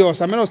hay un Dios.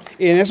 Amén, hermanos.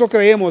 Y en eso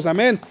creemos.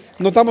 Amén.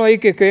 No estamos ahí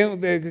que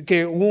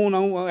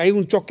hay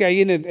un choque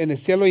ahí en el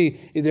cielo y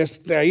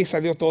de ahí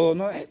salió todo.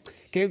 No,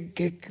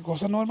 ¿qué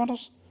cosa no,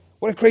 hermanos?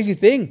 What a crazy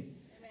thing.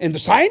 And the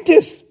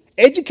scientists,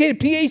 educated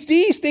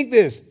PhDs think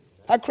this.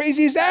 How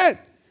crazy is that?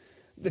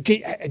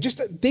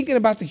 Just thinking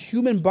about the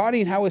human body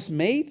and how it's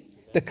made,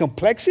 the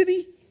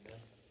complexity.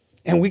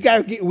 And we're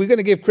going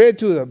to give credit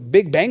to the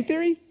Big Bang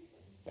Theory?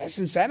 That's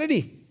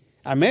insanity.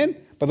 Amen?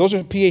 But those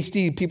are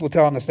PhD people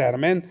telling us that.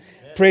 Amen?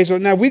 Praise the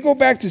Lord. Now we go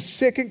back to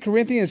 2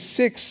 Corinthians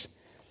 6,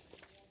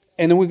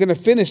 and then we're going to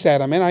finish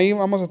that. Amen? Ahí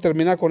vamos a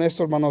terminar con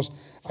esto, hermanos.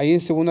 Ahí en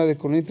 2 de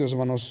Corintios,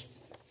 hermanos.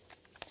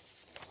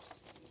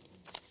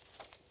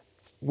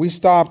 We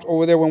stopped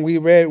over there when we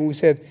read, and we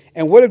said,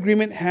 and what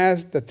agreement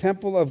has the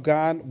temple of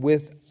God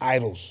with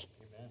idols?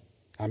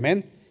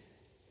 Amen?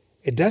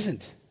 It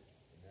doesn't.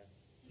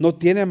 No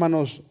tiene,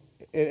 hermanos,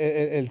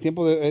 el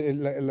tiempo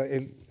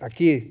de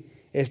aquí,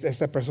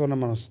 esta persona,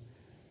 hermanos,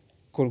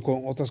 con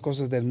otras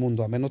cosas del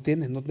mundo. Amén.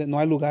 No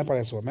hay lugar para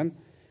eso. Amén.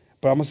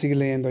 Pero vamos a seguir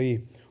leyendo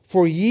ahí.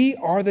 For ye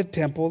are the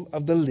temple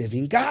of the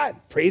living God.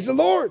 Praise the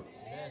Lord.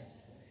 Amen.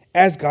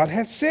 As God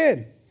hath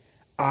said,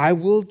 I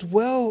will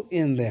dwell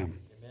in them.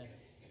 Amen.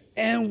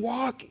 And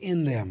walk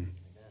in them.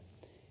 Amen.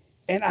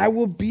 And I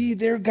will be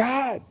their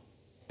God.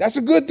 That's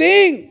a good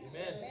thing.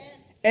 Amen.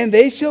 And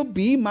they shall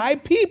be my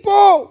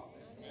people.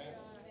 Amen.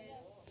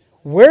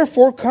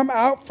 Wherefore come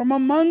out from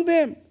among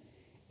them,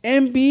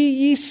 and be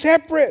ye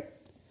separate,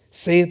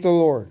 saith the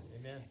Lord.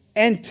 Amen.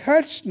 And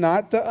touch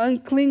not the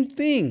unclean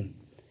thing,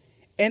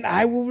 and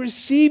I will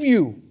receive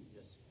you.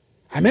 Yes.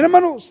 Amen,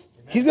 hermanos.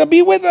 Amen. He's going to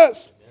be with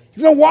us. Amen.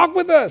 He's going to walk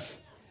with us.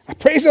 I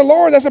praise the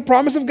Lord. That's a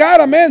promise of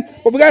God. Amen.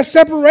 But we got to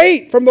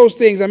separate from those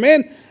things.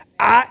 Amen.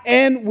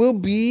 And will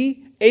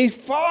be a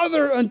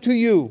father unto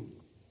you.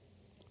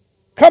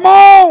 Come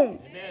on.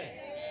 Amen.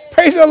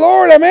 Praise the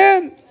Lord.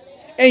 Amen.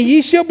 And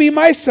ye shall be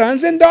my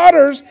sons and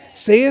daughters,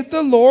 saith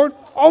the Lord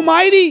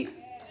Almighty.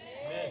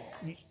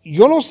 Amen.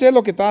 Yo no sé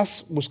lo que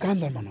estás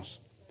buscando, hermanos.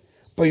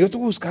 Pero yo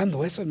estoy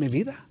buscando eso en mi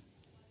vida.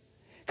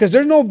 Because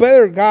there's no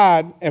better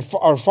God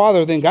or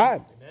Father than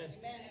God. Amen.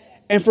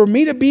 And for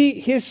me to be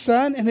His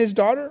son and His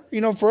daughter,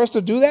 for us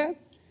to do that,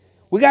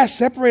 we got to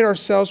separate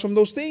ourselves from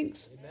those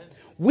things. Amen.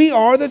 We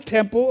are the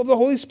temple of the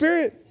Holy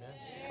Spirit.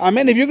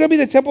 Amen. If you're going to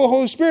be the temple of the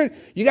Holy Spirit,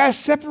 you got to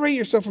separate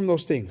yourself from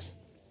those things.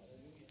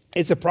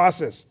 It's a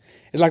process.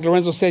 It's like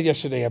Lorenzo said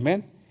yesterday.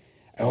 Amen.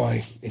 Oh,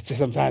 it's just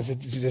sometimes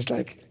it's just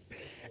like,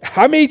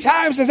 how many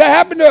times has that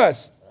happened to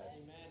us?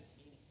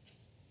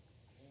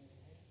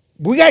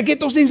 We got to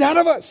get those things out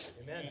of us.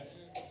 Amen.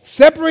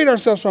 Separate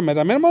ourselves from it.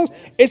 Amen, hermanos?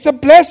 It's a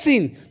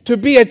blessing to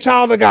be a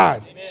child of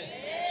God. Amen.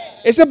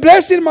 It's a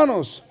blessing,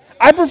 hermanos.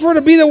 I prefer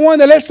to be the one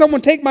that lets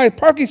someone take my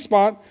parking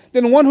spot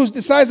than the one who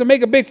decides to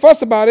make a big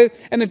fuss about it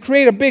and then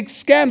create a big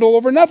scandal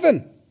over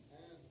nothing.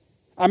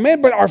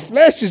 Amen. But our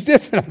flesh is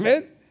different.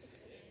 Amen.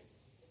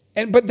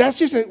 But that's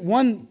just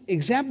one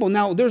example.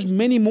 Now there's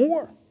many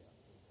more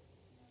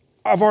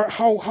of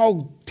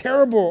how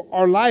terrible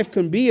our life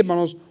can be,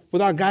 hermanos,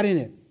 without God in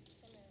it.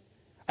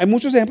 Hay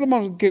muchos ejemplos,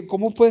 hermanos, que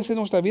cómo puede ser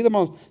nuestra vida,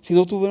 hermanos, si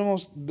no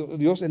tuviéramos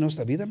Dios en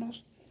nuestra vida,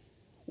 hermanos.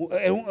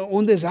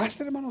 Un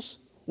desastre, hermanos.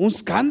 Un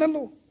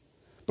escándalo.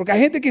 Porque hay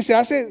gente que se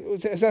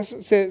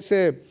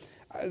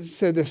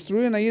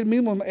destruyen ellos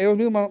mismos,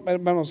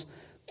 hermanos,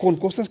 con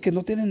cosas que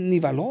no tienen ni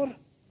valor.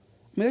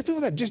 I mean, there's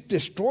people that just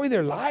destroy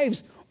their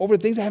lives over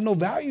things that have no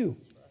value.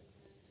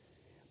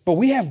 But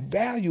we have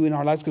value in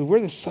our lives because we're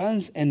the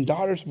sons and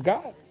daughters of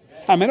God.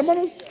 Amen,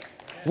 hermanos?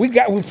 We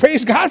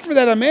praise God for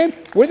that, amen.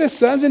 We're the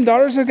sons and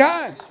daughters of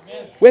God.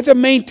 Amen. We have to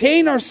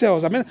maintain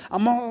ourselves, amen.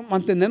 Vamos a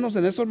mantenernos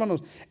en eso,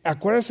 hermanos.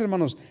 Acuérdense,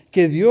 hermanos,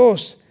 que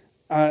Dios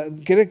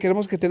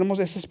queremos que tenemos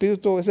ese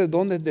espíritu, ese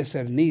don de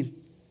discernir.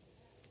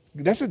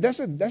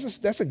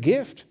 That's a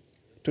gift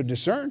to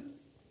discern.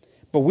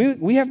 But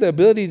we have the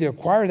ability to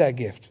acquire that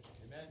gift.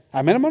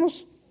 Amen,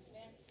 hermanos.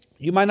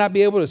 You might not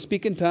be able to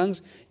speak in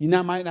tongues.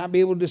 Might not be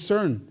able to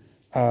discern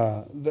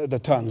the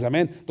tongues.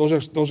 Amen.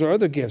 Those are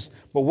other gifts.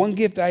 But one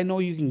gift I know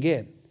you can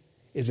get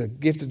is a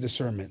gift of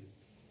discernment.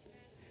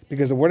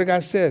 Because the Word of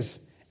God says,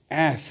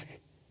 ask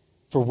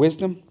for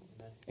wisdom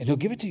and He'll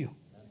give it to you.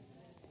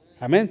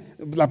 Amén.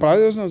 La palabra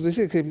de Dios nos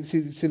dice que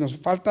si nos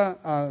falta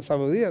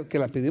sabiduría, que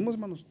la pedimos,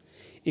 hermanos.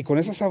 Y con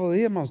esa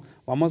sabiduría, hermanos,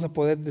 vamos a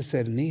poder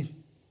discernir.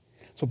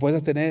 So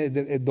puedes tener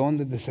el don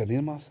de discernir,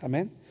 hermanos.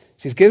 Amén.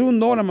 Si es que es un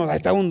don, hermanos, ahí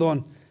está un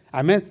don.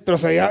 Amén. Pero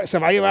se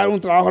va a llevar un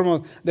trabajo,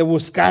 hermanos, de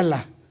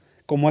buscarla.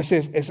 Como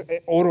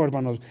ese oro,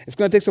 hermanos. It's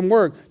going to take some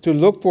work to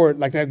look for it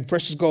like that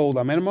precious gold.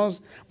 Amen, hermanos.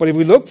 But if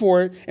we look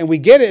for it and we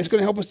get it, it's going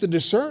to help us to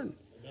discern.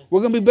 Amen.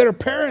 We're going to be better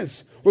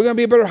parents. We're going to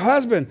be a better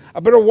husband, a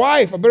better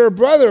wife, a better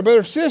brother, a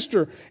better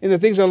sister in the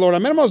things of the Lord.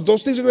 Amen, hermanos.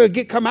 Those things are going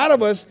to come out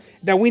of us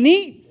that we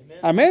need.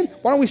 Amen.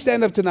 Why don't we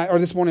stand up tonight or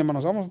this morning,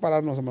 hermanos? Vamos a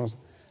pararnos, hermanos.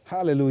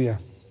 Hallelujah.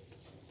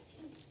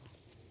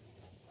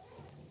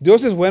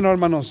 Dios es bueno,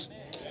 hermanos.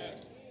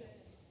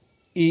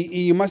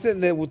 Y más de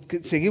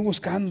seguir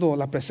buscando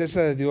la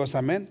presencia de Dios,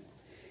 amén.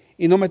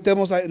 Y no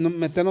meternos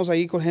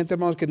ahí con gente,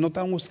 hermanos, que no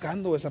están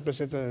buscando esa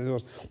presencia de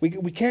Dios.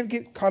 We can't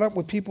get caught up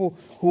with people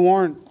who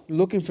aren't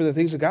looking for the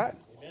things of God.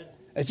 Amen.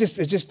 It's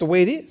just the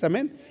way it is,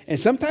 amen. And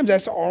sometimes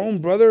that's our own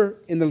brother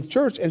in the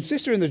church and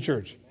sister in the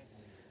church.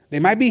 They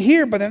might be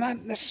here, but they're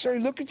not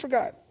necessarily looking for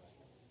God.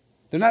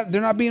 They're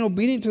not being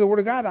obedient to the Word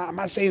of God. I'm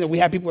not saying that we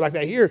have people like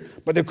that here,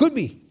 but there could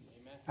be.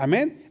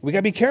 Amen. We got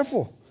to be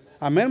careful.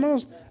 Amén,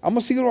 hermanos.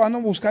 Vamos a seguir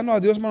buscando a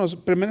Dios, hermanos.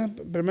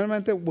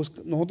 Primeramente,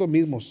 nosotros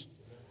mismos.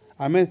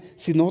 Amén.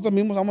 Si nosotros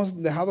mismos hemos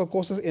dejado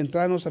cosas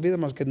entrar en nuestra vida,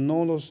 hermanos, que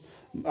no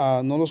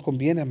los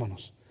conviene,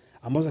 hermanos.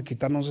 Vamos a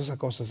quitarnos esas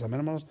cosas.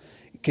 Amén, hermanos.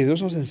 Que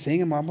Dios nos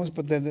enseñe, vamos a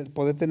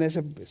poder tener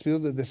ese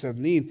espíritu de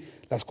discernir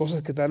las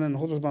cosas que están en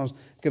nosotros, hermanos,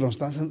 que nos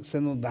están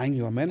haciendo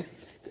daño. Amén.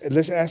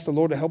 Let's ask the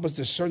Lord to help us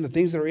discern the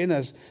things that are in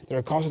us that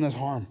are causing us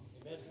harm.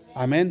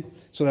 Amen.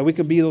 So that we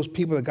can be those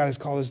people that God has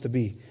called us to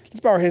be. Let's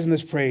bow our heads and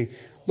let's pray.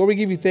 Lord, we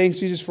give you thanks,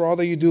 Jesus, for all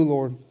that you do,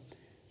 Lord.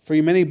 For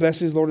your many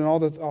blessings, Lord, and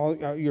all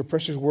your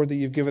precious word that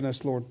you've given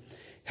us, Lord.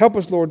 Help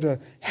us, Lord, to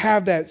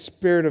have that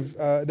spirit of,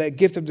 that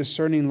gift of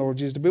discerning, Lord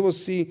Jesus, to be able to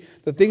see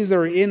the things that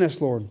are in us,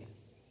 Lord,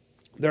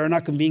 that are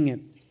not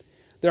convenient.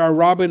 They are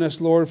robbing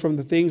us, Lord, from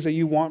the things that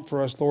you want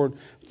for us, Lord,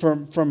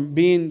 from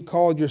being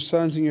called your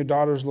sons and your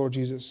daughters, Lord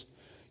Jesus.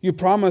 You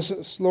promise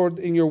us, Lord,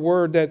 in your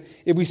word that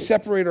if we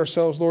separate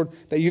ourselves, Lord,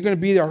 that you're going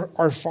to be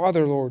our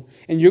Father, Lord,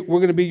 and we're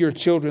going to be your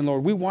children,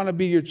 Lord. We want to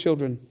be your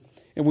children,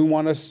 and we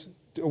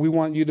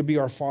want you to be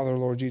our Father,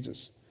 Lord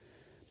Jesus.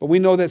 But we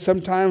know that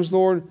sometimes,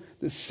 Lord,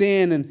 the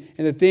sin and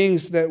the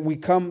things that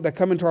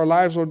come into our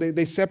lives, Lord,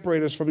 they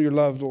separate us from your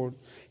love, Lord.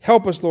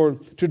 Help us,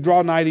 Lord, to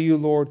draw nigh to you,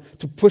 Lord,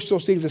 to push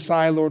those things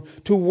aside, Lord,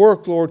 to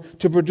work, Lord,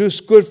 to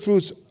produce good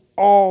fruits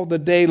all the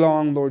day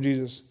long, Lord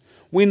Jesus.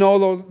 We know,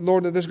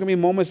 Lord, that there's going to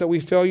be moments that we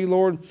fail you,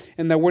 Lord,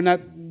 and that we're not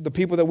the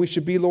people that we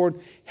should be, Lord.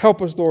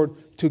 Help us, Lord,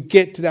 to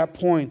get to that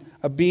point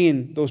of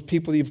being those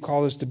people that you've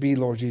called us to be,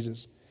 Lord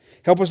Jesus.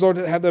 Help us, Lord,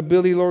 to have the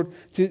ability, Lord,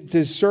 to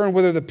discern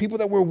whether the people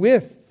that we're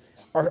with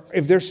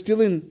if they're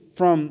stealing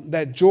from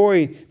that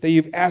joy that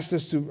you've asked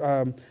us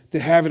to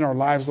have in our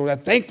lives, Lord,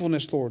 that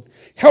thankfulness, Lord.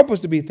 Help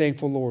us to be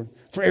thankful, Lord,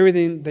 for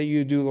everything that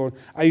you do, Lord.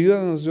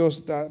 Ayúdanos, Dios,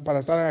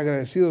 para estar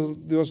agradecidos,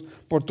 Dios,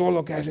 por todo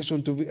lo que has hecho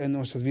en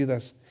nuestras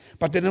vidas.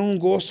 Para tener un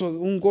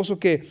gozo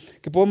que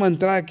podemos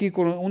entrar aquí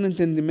con un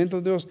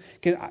entendimiento, Dios,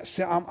 que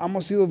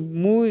hemos sido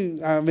muy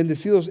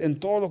bendecidos en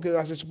todo lo que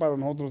has hecho para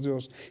nosotros,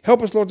 Dios.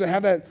 Help us, Lord, to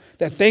have that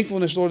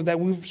thankfulness, Lord, that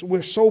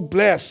we're so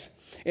blessed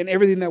in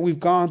everything that we've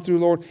gone through,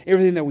 Lord,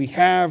 everything that we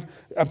have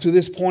up to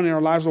this point in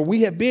our lives, Lord.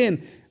 We have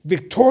been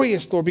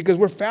victorious, Lord, because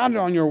we're founded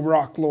on your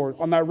rock, Lord,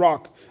 on that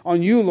rock,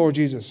 on you, Lord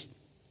Jesus.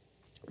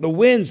 The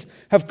winds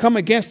have come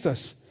against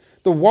us.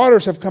 The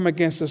waters have come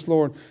against us,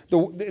 Lord.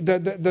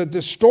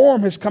 The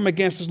storm has come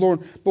against us, Lord,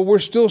 but we're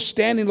still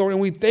standing, Lord,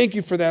 and we thank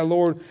you for that,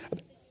 Lord,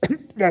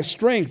 that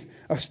strength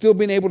of still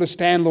being able to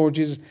stand, Lord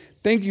Jesus.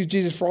 Thank you,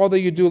 Jesus, for all that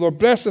you do, Lord.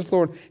 Bless us,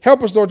 Lord.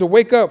 Help us, Lord, to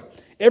wake up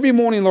every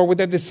morning, Lord, with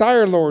that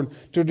desire, Lord,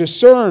 to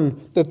discern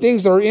the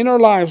things that are in our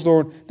lives,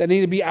 Lord, that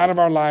need to be out of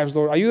our lives,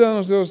 Lord.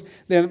 Ayúdanos, Dios,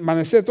 de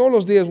amanecer todos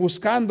los días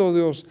buscando,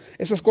 Dios,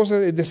 esas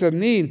cosas, de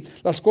discernir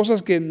las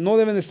cosas que no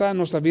deben de estar en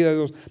nuestra vida,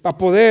 Dios, para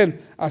poder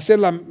hacer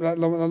las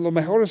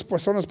mejores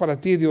personas para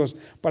ti, Dios,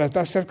 para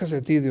estar cerca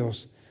de ti,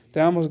 Dios. Te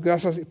damos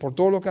gracias por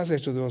todo lo que has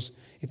hecho, Dios,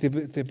 y te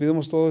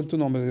pedimos todo en tu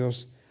nombre,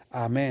 Dios.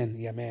 Amén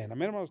y amén.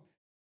 Amén, hermanos.